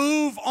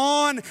 move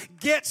on.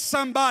 Get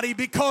somebody,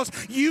 because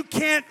you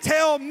can't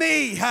tell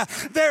me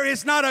there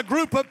is not a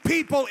group of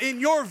people in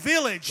your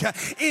village,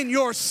 in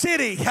your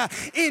city,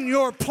 in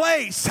your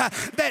place,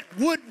 that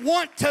would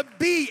want to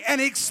be and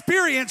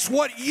experience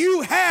what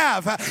you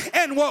have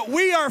and what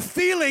we are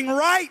feeling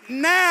right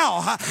now.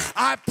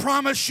 I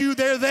promise you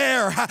they're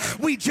there.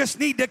 We just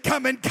need to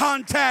come in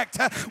contact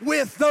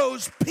with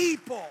those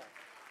people.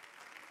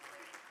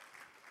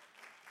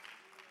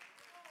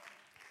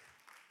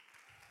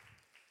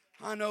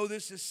 I know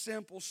this is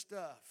simple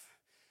stuff,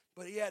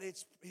 but yet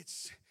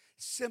it's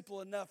simple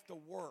enough to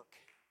work.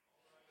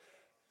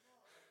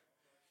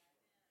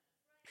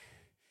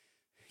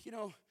 You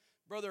know,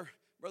 Brother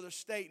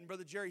Staten,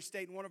 Brother Jerry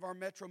Staten, one of our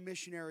Metro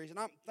missionaries, and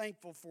I'm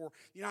thankful for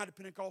United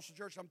Pentecostal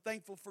Church. I'm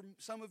thankful for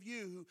some of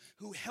you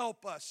who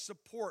help us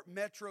support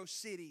metro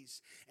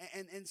cities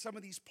and some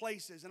of these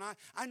places. And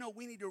I know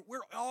we're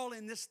all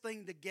in this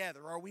thing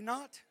together, are we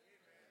not?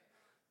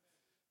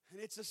 And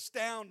it's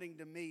astounding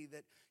to me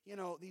that,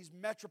 these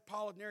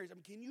metropolitan areas,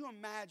 can you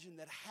imagine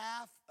that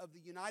half of the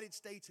United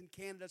States and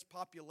Canada's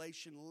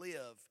population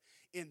live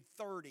in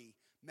 30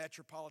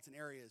 metropolitan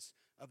areas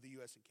of the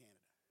U.S. and Canada?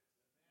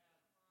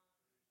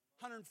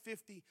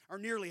 150, or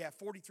nearly half,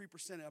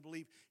 43%, I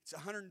believe, it's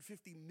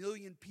 150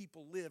 million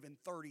people live in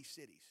 30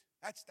 cities.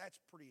 That's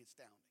pretty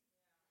astounding.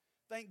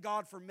 Thank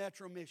God for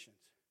Metro Missions.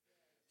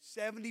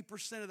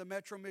 70% of the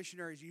Metro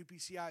missionaries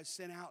UPCI has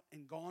sent out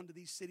and gone to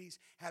these cities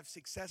have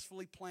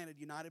successfully planted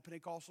United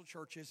Pentecostal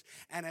churches.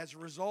 And as a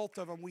result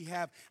of them, we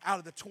have, out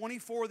of the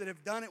 24 that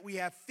have done it, we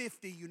have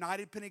 50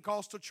 United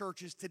Pentecostal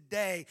churches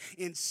today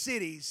in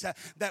cities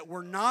that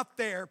were not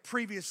there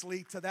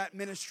previously to that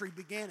ministry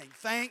beginning.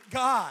 Thank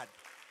God.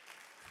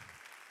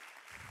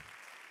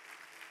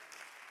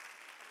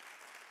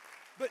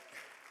 But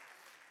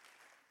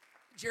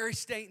Jerry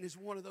Staten is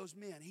one of those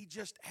men. He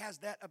just has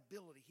that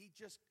ability. He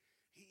just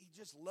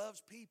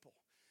loves people.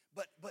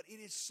 But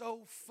it is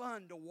so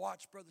fun to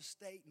watch Brother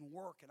Staten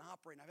work and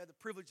operate. And I've had the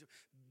privilege of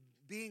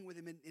being with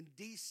him in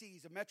D.C.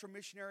 He's a Metro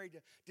missionary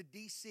to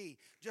D.C.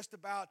 Just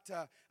about,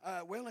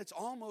 it's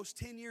almost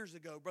 10 years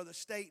ago, Brother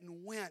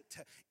Staten went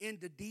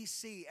into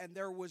D.C. and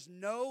there was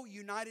no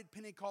United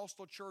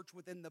Pentecostal Church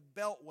within the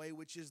Beltway,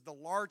 which is the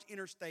large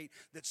interstate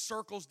that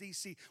circles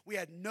D.C. We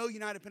had no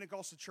United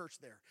Pentecostal Church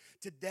there.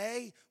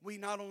 Today, we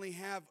not only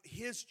have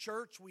his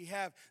church, we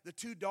have the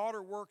 2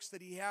 daughter works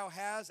that he now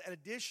has, and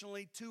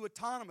additionally 2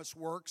 autonomous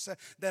works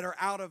that are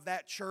out of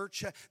that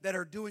church that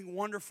are doing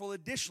wonderful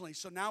additionally.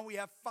 So now we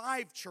have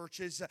 5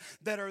 churches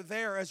that are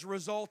there as a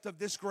result of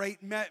this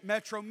great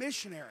Metro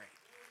missionary.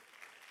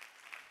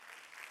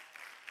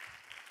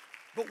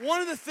 But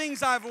one of the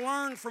things I've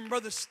learned from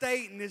Brother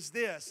Staten is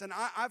this, and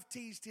I've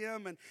teased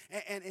him, and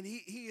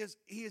he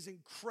is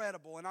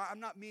incredible, and I'm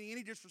not meaning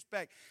any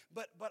disrespect,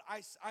 but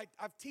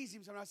I've teased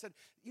him, and I said,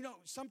 you know,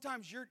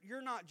 sometimes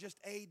you're not just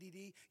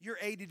ADD, you're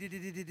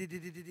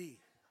ADD.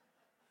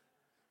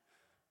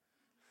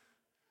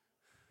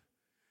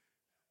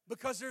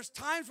 Because there's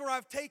times where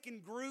I've taken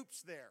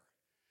groups there.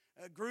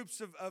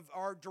 Groups of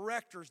our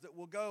directors that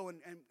will go, and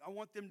I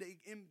want them to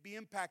be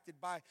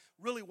impacted by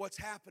really what's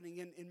happening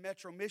in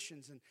Metro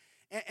Missions.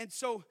 And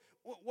so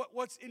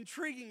what's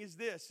intriguing is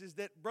this, is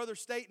that Brother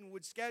Staten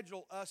would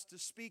schedule us to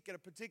speak at a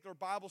particular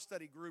Bible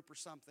study group or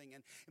something.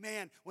 And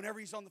man,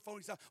 whenever he's on the phone,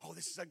 he's like, oh,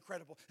 this is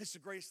incredible. This is the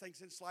greatest thing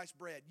since sliced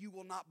bread. You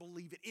will not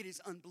believe it. It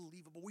is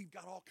unbelievable. We've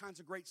got all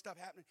kinds of great stuff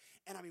happening.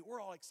 And I mean, we're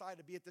all excited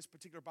to be at this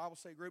particular Bible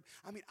study group.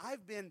 I mean,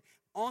 I've been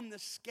on the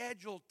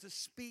schedule to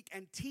speak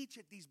and teach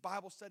at these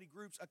Bible study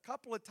groups a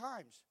couple of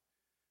times.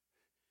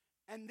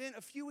 And then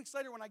a few weeks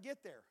later when I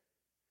get there,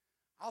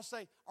 I'll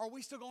say, are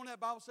we still going to that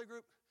Bible study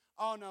group?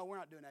 Oh, no, we're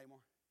not doing that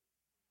anymore.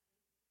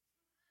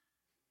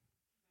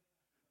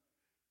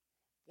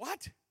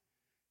 What?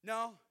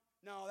 No,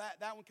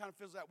 that one kind of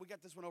fills out. We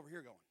got this one over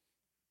here going.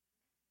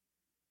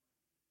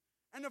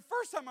 And the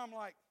first time I'm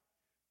like,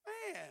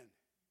 man,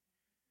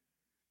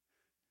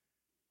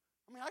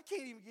 I mean, I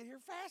can't even get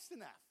here fast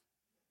enough.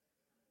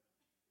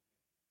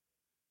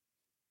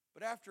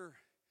 But after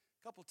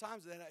a couple of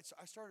times of that,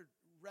 I started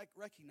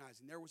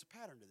recognizing there was a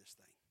pattern to this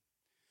thing.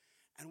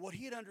 And what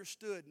he had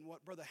understood, and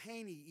what Brother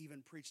Haney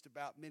even preached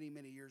about many,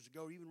 many years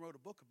ago, he even wrote a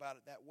book about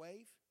it, that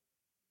wave.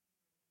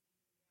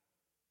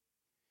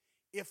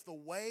 If the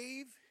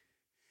wave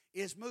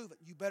is moving,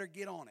 you better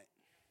get on it.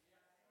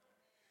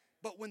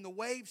 But when the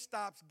wave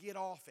stops, get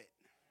off it.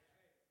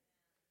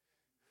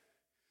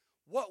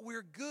 What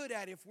we're good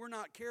at, if we're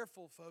not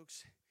careful,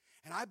 folks,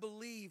 and I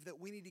believe that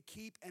we need to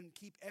keep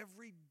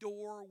every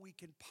door we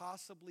can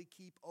possibly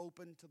keep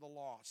open to the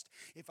lost.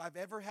 If I've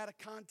ever had a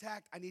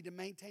contact, I need to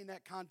maintain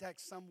that contact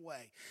some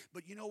way.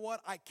 But you know what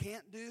I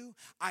can't do?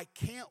 I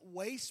can't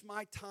waste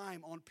my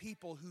time on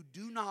people who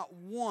do not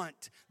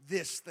want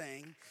this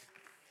thing.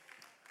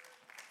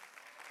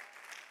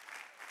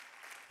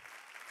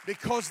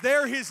 Because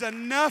there is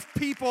enough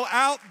people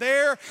out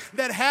there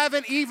that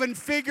haven't even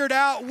figured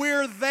out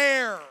we're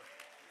there.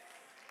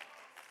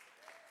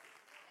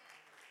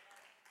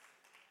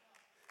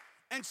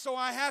 And so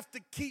I have to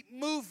keep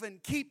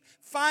moving, keep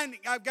finding.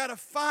 I've got to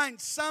find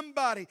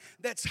somebody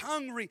that's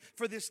hungry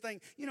for this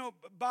thing. You know,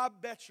 Bob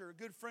Betcher, a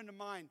good friend of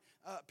mine,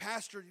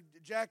 Pastor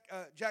Jack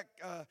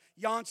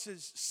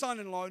Jance's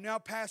son-in-law, now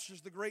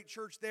pastors the great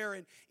church there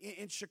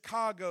in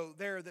Chicago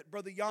there that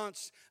Brother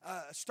Yance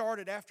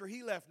started after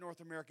he left North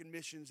American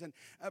Missions. And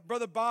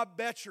Brother Bob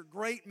Betcher,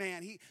 great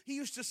man, he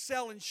used to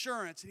sell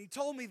insurance. And he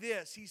told me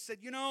this. He said,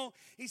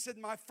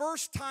 my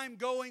first time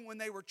going when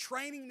they were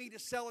training me to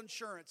sell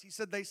insurance, he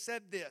said, they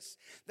said this.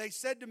 They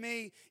said to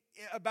me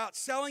about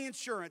selling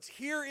insurance,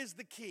 here is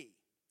the key.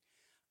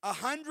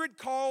 100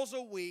 calls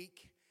a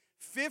week,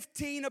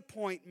 15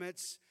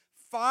 appointments,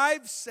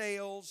 5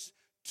 sales,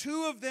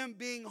 2 of them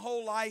being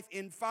whole life.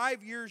 In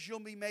 5 years, you'll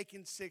be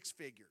making 6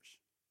 figures.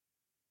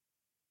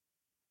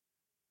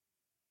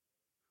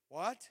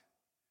 What?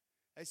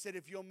 They said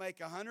if you'll make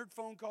 100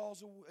 phone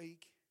calls a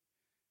week,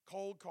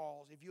 cold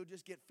calls, if you'll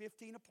just get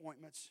 15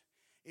 appointments,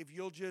 if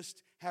you'll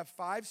just have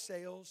 5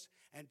 sales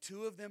and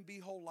 2 of them be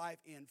whole life,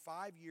 in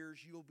 5 years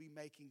you'll be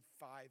making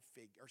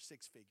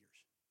 6 figures.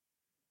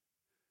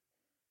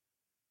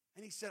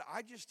 And he said,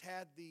 I just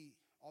had the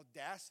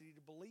audacity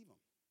to believe him.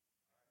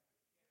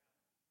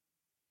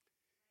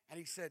 And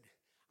he said,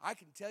 I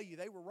can tell you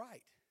they were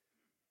right.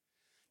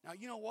 Now,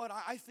 you know what?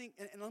 I think,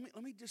 and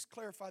let me just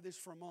clarify this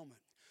for a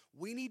moment.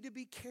 We need to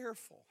be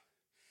careful.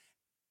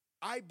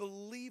 I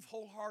believe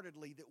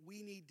wholeheartedly that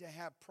we need to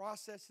have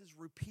processes,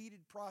 repeated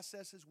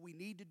processes. We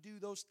need to do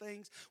those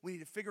things. We need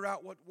to figure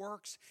out what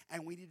works,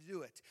 and we need to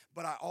do it.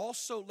 But I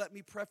also, let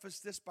me preface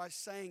this by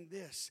saying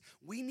this.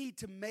 We need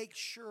to make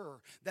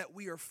sure that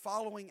we are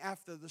following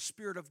after the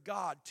Spirit of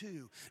God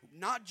too.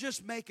 Not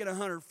just making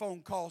 100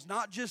 phone calls,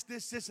 not just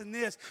this, and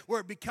this, where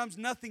it becomes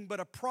nothing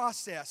but a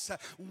process.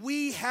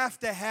 We have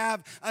to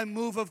have a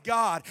move of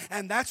God,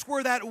 and that's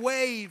where that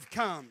wave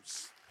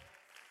comes.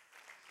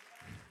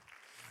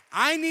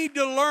 I need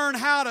to learn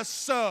how to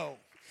sow.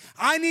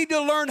 I need to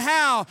learn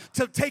how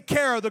to take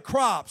care of the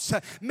crops,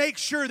 make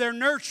sure they're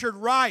nurtured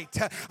right.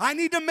 I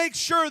need to make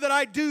sure that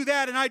I do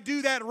that and I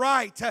do that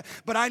right.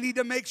 But I need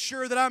to make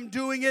sure that I'm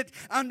doing it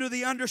under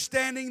the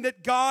understanding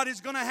that God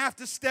is going to have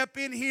to step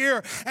in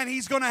here and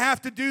He's going to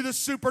have to do the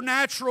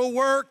supernatural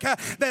work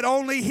that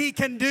only He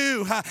can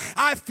do.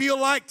 I feel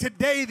like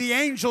today the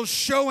angel's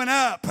showing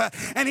up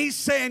and He's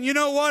saying, you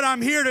know what?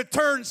 I'm here to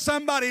turn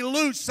somebody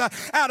loose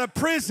out of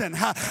prison.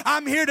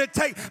 I'm here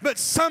to but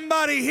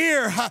somebody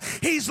here,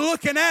 He's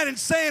looking at and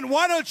saying,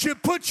 why don't you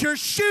put your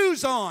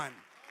shoes on?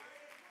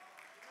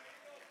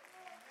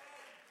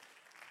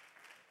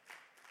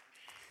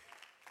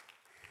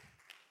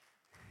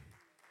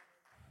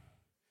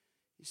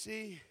 You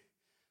see,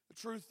 the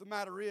truth of the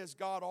matter is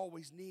God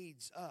always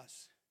needs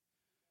us.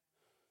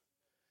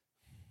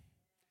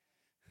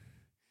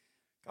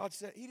 God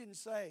said, He didn't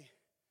say,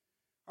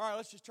 all right,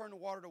 let's just turn the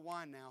water to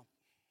wine now.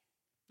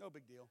 No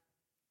big deal.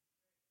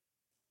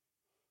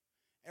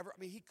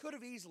 He could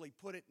have easily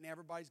put it in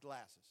everybody's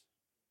glasses.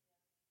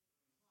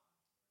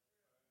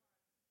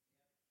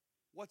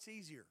 What's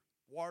easier,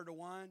 water to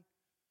wine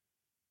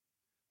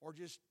or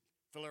just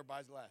fill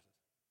everybody's glasses?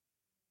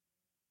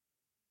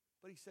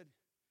 But He said,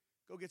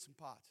 go get some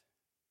pots.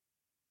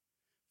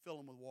 Fill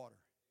them with water.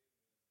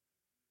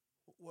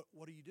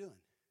 What are you doing?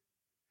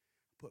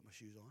 Put my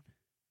shoes on.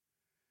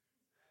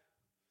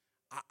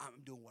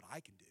 I'm doing what I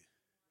can do.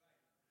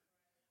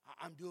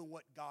 I'm doing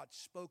what God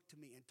spoke to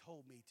me and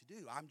told me to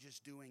do. I'm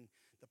just doing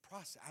the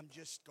process. I'm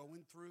just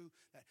going through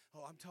that.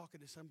 Oh, I'm talking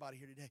to somebody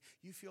here today.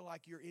 You feel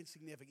like you're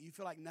insignificant. You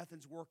feel like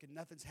nothing's working,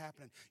 nothing's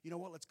happening. You know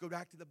what? Let's go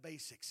back to the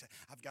basics.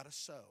 I've got to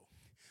sow.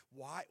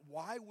 Why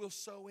will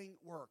sowing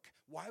work?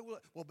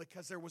 Well,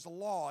 because there was a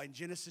law in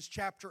Genesis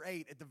chapter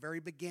 8 at the very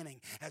beginning.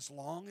 As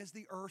long as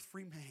the earth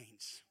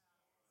remains.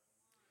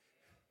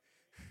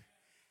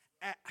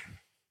 I've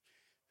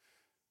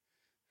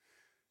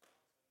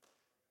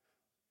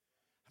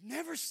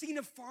never seen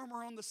a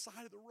farmer on the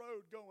side of the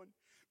road going,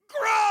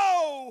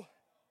 grow!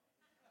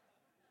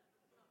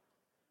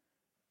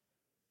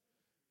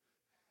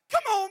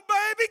 Come on,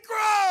 baby,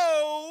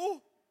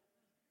 grow!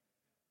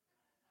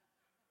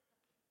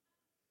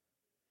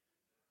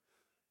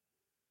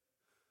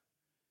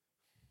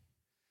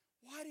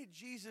 Why did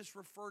Jesus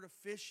refer to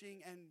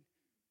fishing and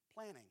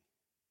planting?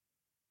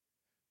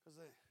 Because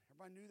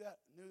everybody knew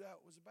that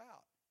was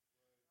about.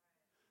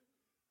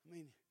 I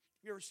mean,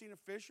 you ever seen a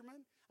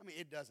fisherman? I mean,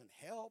 it doesn't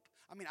help.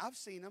 I mean, I've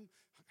seen them.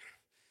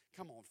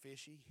 Come on,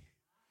 fishy.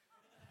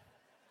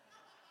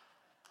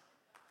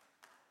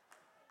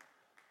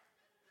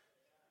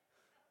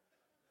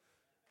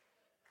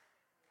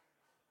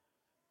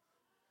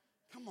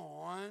 Come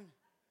on.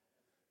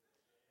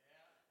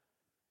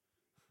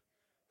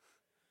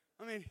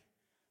 I mean,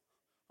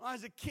 when I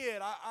was a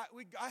kid,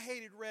 I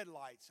hated red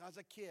lights. I was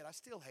a kid. I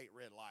still hate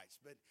red lights.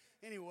 But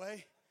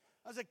anyway,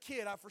 as a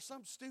kid, for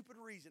some stupid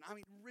reason,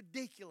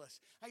 ridiculous,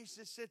 I used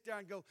to sit there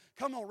and go,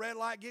 come on, red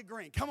light, get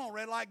green. Come on,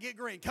 red light, get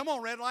green. Come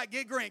on, red light,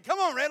 get green. Come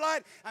on, red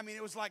light.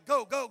 It was like,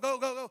 go, go, go,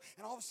 go, go.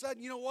 And all of a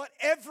sudden, you know what?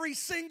 Every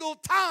single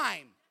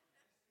time,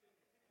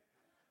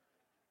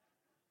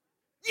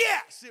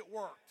 yes, it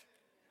worked.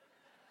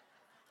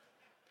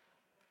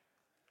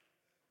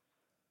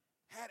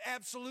 Had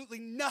absolutely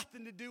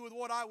nothing to do with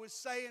what I was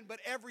saying, but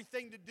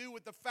everything to do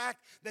with the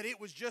fact that it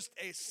was just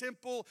a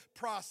simple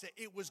process.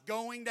 It was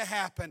going to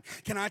happen.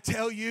 Can I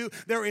tell you,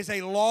 there is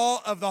a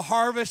law of the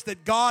harvest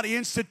that God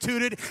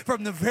instituted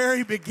from the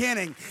very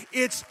beginning.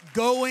 It's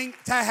going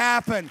to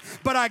happen,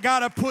 but I got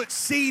to put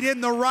seed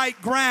in the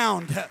right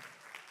ground.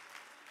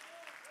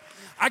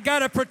 I got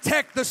to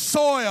protect the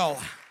soil.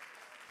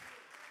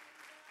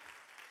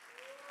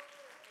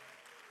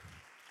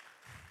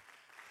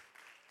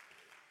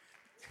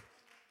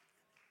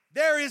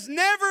 There has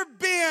never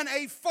been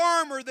a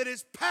farmer that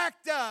has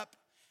packed up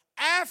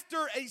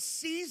after a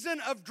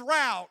season of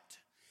drought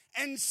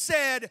and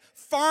said,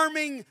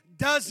 farming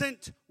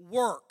doesn't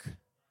work.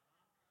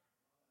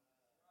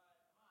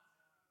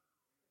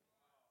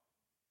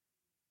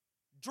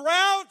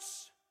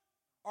 Droughts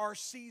are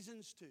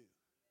seasons too.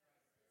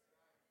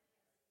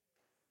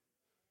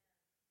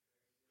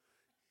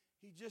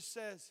 He just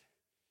says,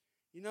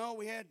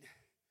 we had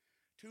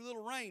too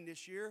little rain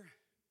this year.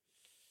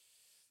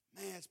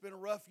 Man, it's been a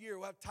rough year.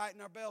 We'll have to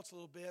tighten our belts a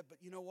little bit, but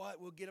you know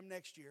what? We'll get them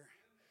next year.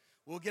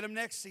 We'll get them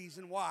next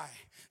season. Why?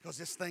 Because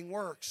this thing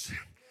works.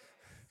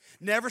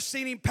 Never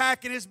seen him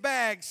packing his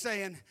bag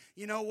saying,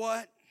 you know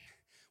what?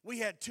 We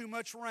had too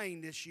much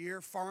rain this year.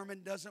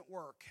 Farming doesn't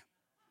work.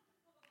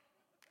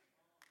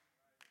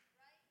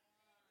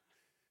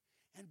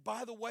 And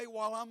by the way,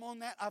 while I'm on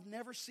that, I've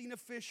never seen a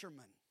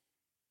fisherman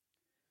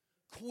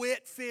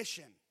quit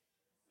fishing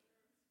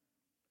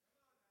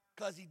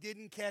because he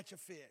didn't catch a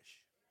fish.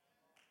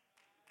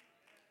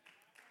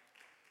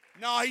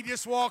 No, he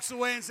just walks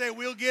away and says,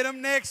 we'll get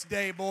them next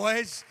day,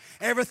 boys.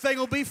 Everything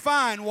will be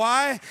fine.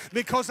 Why?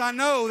 Because I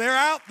know they're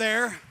out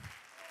there.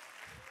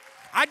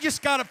 I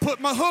just got to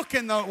put my hook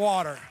in the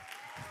water.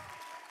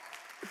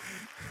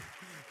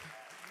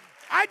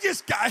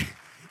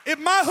 If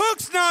my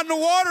hook's not in the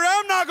water,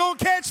 I'm not going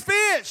to catch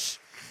fish.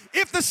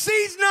 If the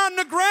seed's not in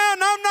the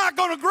ground, I'm not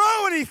going to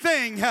grow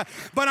anything.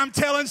 But I'm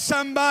telling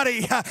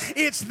somebody,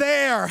 it's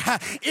there.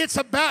 It's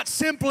about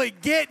simply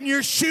getting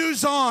your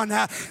shoes on.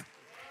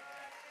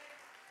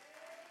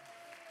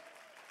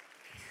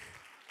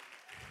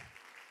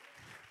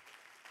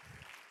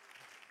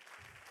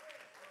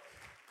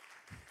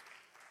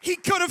 He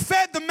could have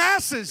fed the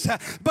masses,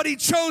 but he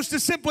chose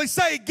to simply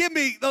say, give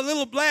me the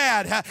little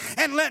lad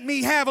and let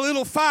me have a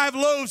little 5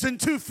 loaves and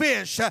 2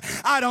 fish.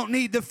 I don't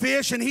need the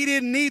fish, and he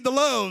didn't need the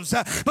loaves.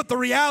 But the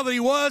reality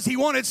was he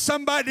wanted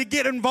somebody to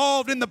get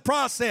involved in the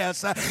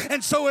process.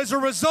 And so as a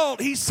result,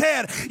 he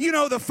said,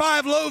 the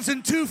 5 loaves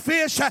and 2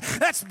 fish,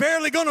 that's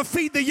barely going to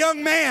feed the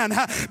young man.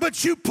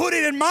 But you put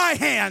it in my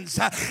hands,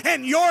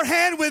 and your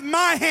hand with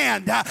my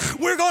hand.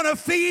 We're going to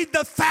feed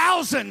the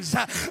thousands.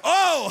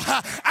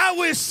 Oh, I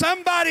wish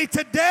somebody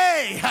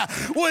today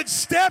would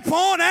step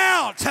on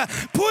out.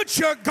 Put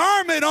your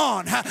garment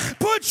on.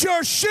 Put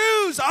your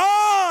shoes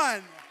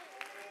on.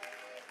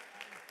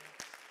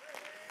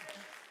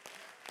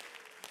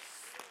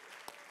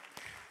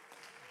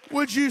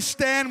 Would you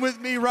stand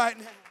with me right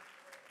now?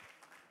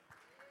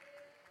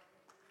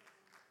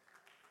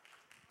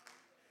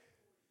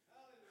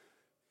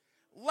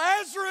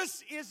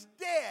 Lazarus is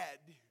dead.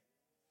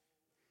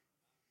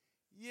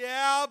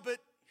 Yeah, but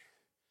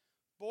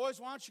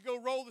boys, why don't you go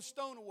roll the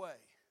stone away?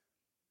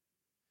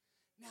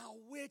 Now,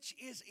 which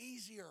is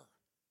easier?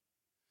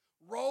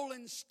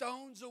 Rolling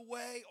stones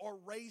away or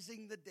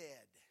raising the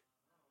dead?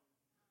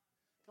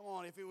 Come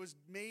on, if it was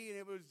me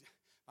and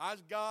I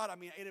was God,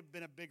 it'd have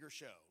been a bigger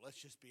show. Let's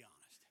just be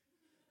honest.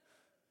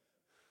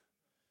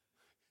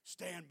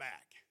 Stand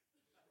back.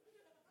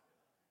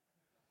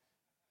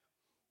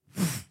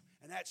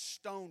 And that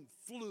stone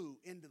flew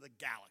into the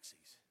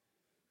galaxies.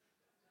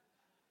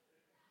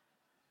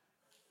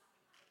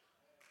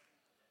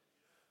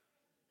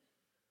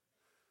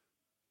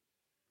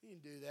 He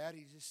didn't do that.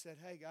 He just said,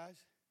 hey, guys,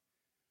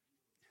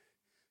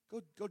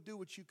 go do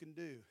what you can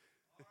do.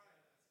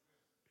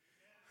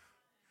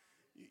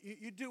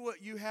 You do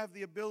what you have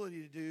the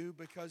ability to do,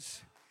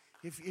 because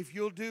if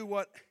you'll do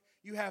what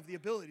you have the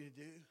ability to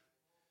do.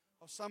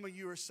 Well, some of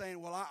you are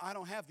saying, well, I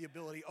don't have the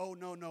ability. Oh,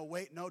 no,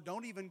 wait, no,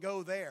 don't even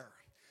go there.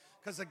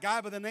 Because a guy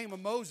by the name of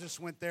Moses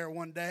went there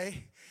one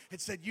day and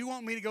said, you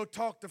want me to go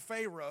talk to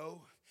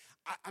Pharaoh?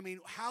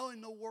 How in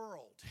the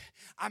world?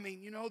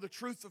 The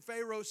truth of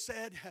Pharaoh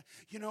said,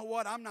 you know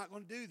what, I'm not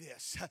going to do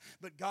this.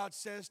 But God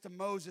says to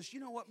Moses, you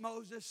know what,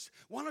 Moses,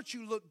 why don't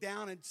you look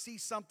down and see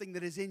something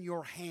that is in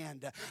your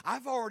hand?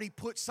 I've already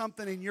put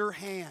something in your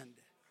hand.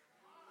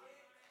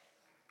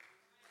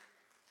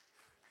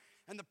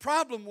 And the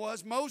problem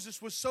was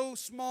Moses was so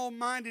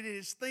small-minded in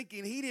his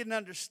thinking, he didn't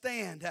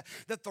understand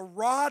that the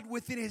rod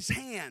within his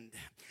hand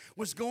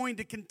was going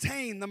to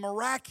contain the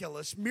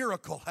miraculous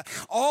miracle.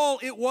 All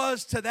it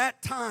was to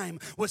that time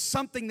was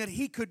something that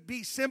he could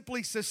be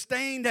simply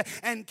sustained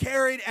and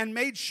carried and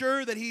made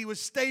sure that he was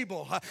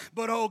stable.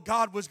 But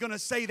God was going to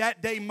say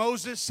that day,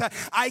 Moses,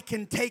 I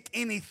can take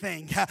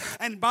anything.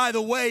 And by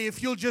the way,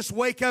 if you'll just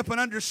wake up and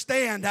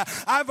understand,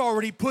 I've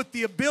already put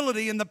the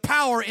ability and the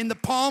power in the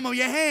palm of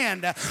your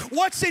hand.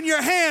 What's in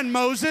your hand,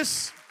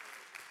 Moses?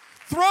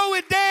 Throw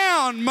it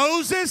down,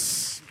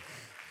 Moses.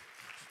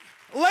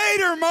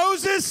 Later,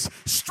 Moses,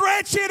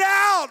 stretch it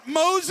out,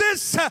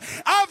 Moses.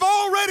 I've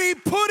already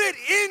put it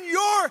in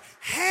your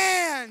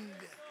hand.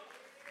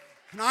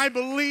 And I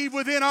believe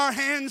within our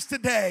hands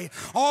today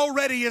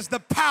already is the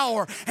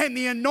power and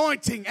the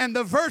anointing and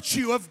the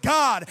virtue of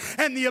God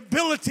and the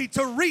ability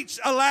to reach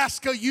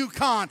Alaska,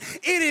 Yukon.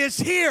 It is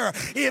here.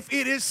 If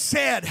it is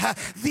said,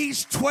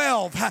 these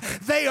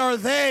 12, they are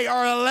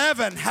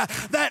 11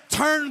 that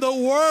turned the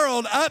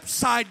world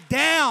upside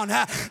down.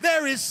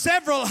 There is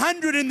several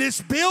hundred in this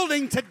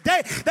building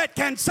today that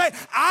can say,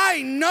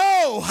 I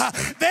know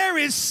there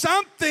is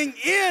something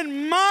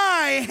in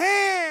my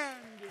hand.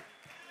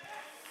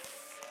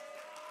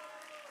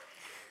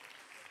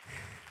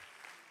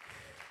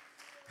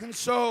 And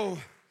so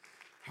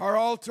our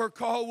altar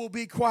call will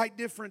be quite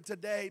different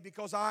today,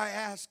 because I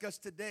ask us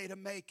today to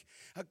make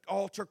an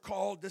altar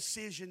call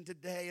decision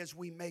today as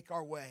we make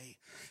our way.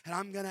 And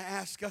I'm going to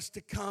ask us to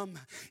come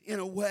in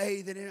a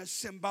way that in a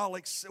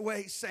symbolic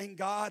way, saying,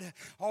 God,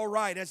 all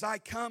right, as I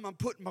come, I'm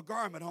putting my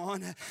garment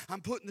on,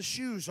 I'm putting the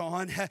shoes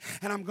on,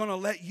 and I'm going to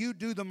let you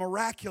do the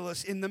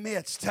miraculous in the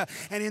midst.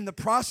 And in the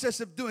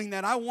process of doing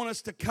that, I want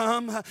us to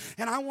come,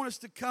 and I want us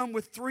to come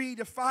with 3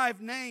 to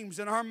 5 names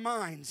in our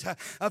minds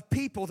of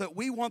people that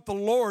we want the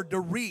Lord to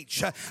reach.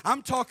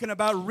 I'm talking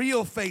about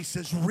real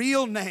faces,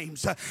 real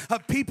names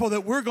of people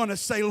that we're going to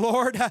say,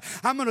 Lord,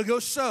 I'm going to go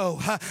sow.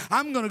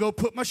 I'm going to go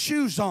put my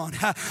shoes on.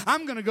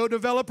 I'm going to go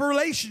develop a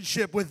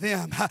relationship with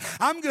them.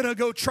 I'm going to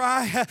go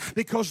try,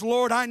 because,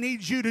 Lord, I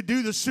need you to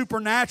do the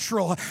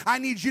supernatural. I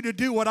need you to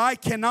do what I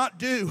cannot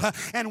do.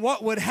 And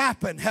what would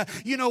happen?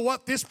 You know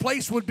what? This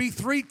place would be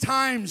 3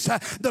 times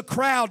the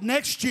crowd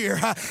next year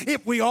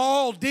if we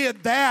all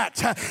did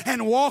that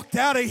and walked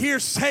out of here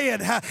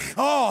saying,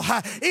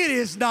 oh, it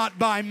is not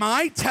by by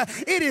might,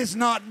 it is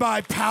not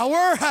by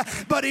power,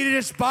 but it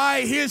is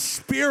by His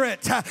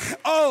Spirit.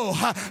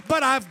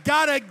 But I've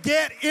got to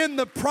get in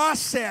the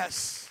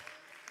process.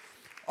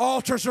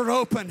 Altars are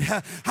open.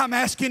 I'm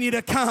asking you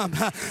to come.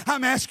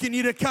 I'm asking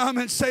you to come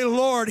and say,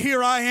 Lord,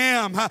 here I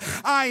am.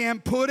 I am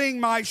putting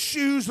my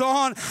shoes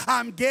on.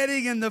 I'm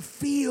getting in the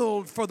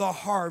field for the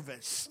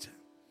harvest.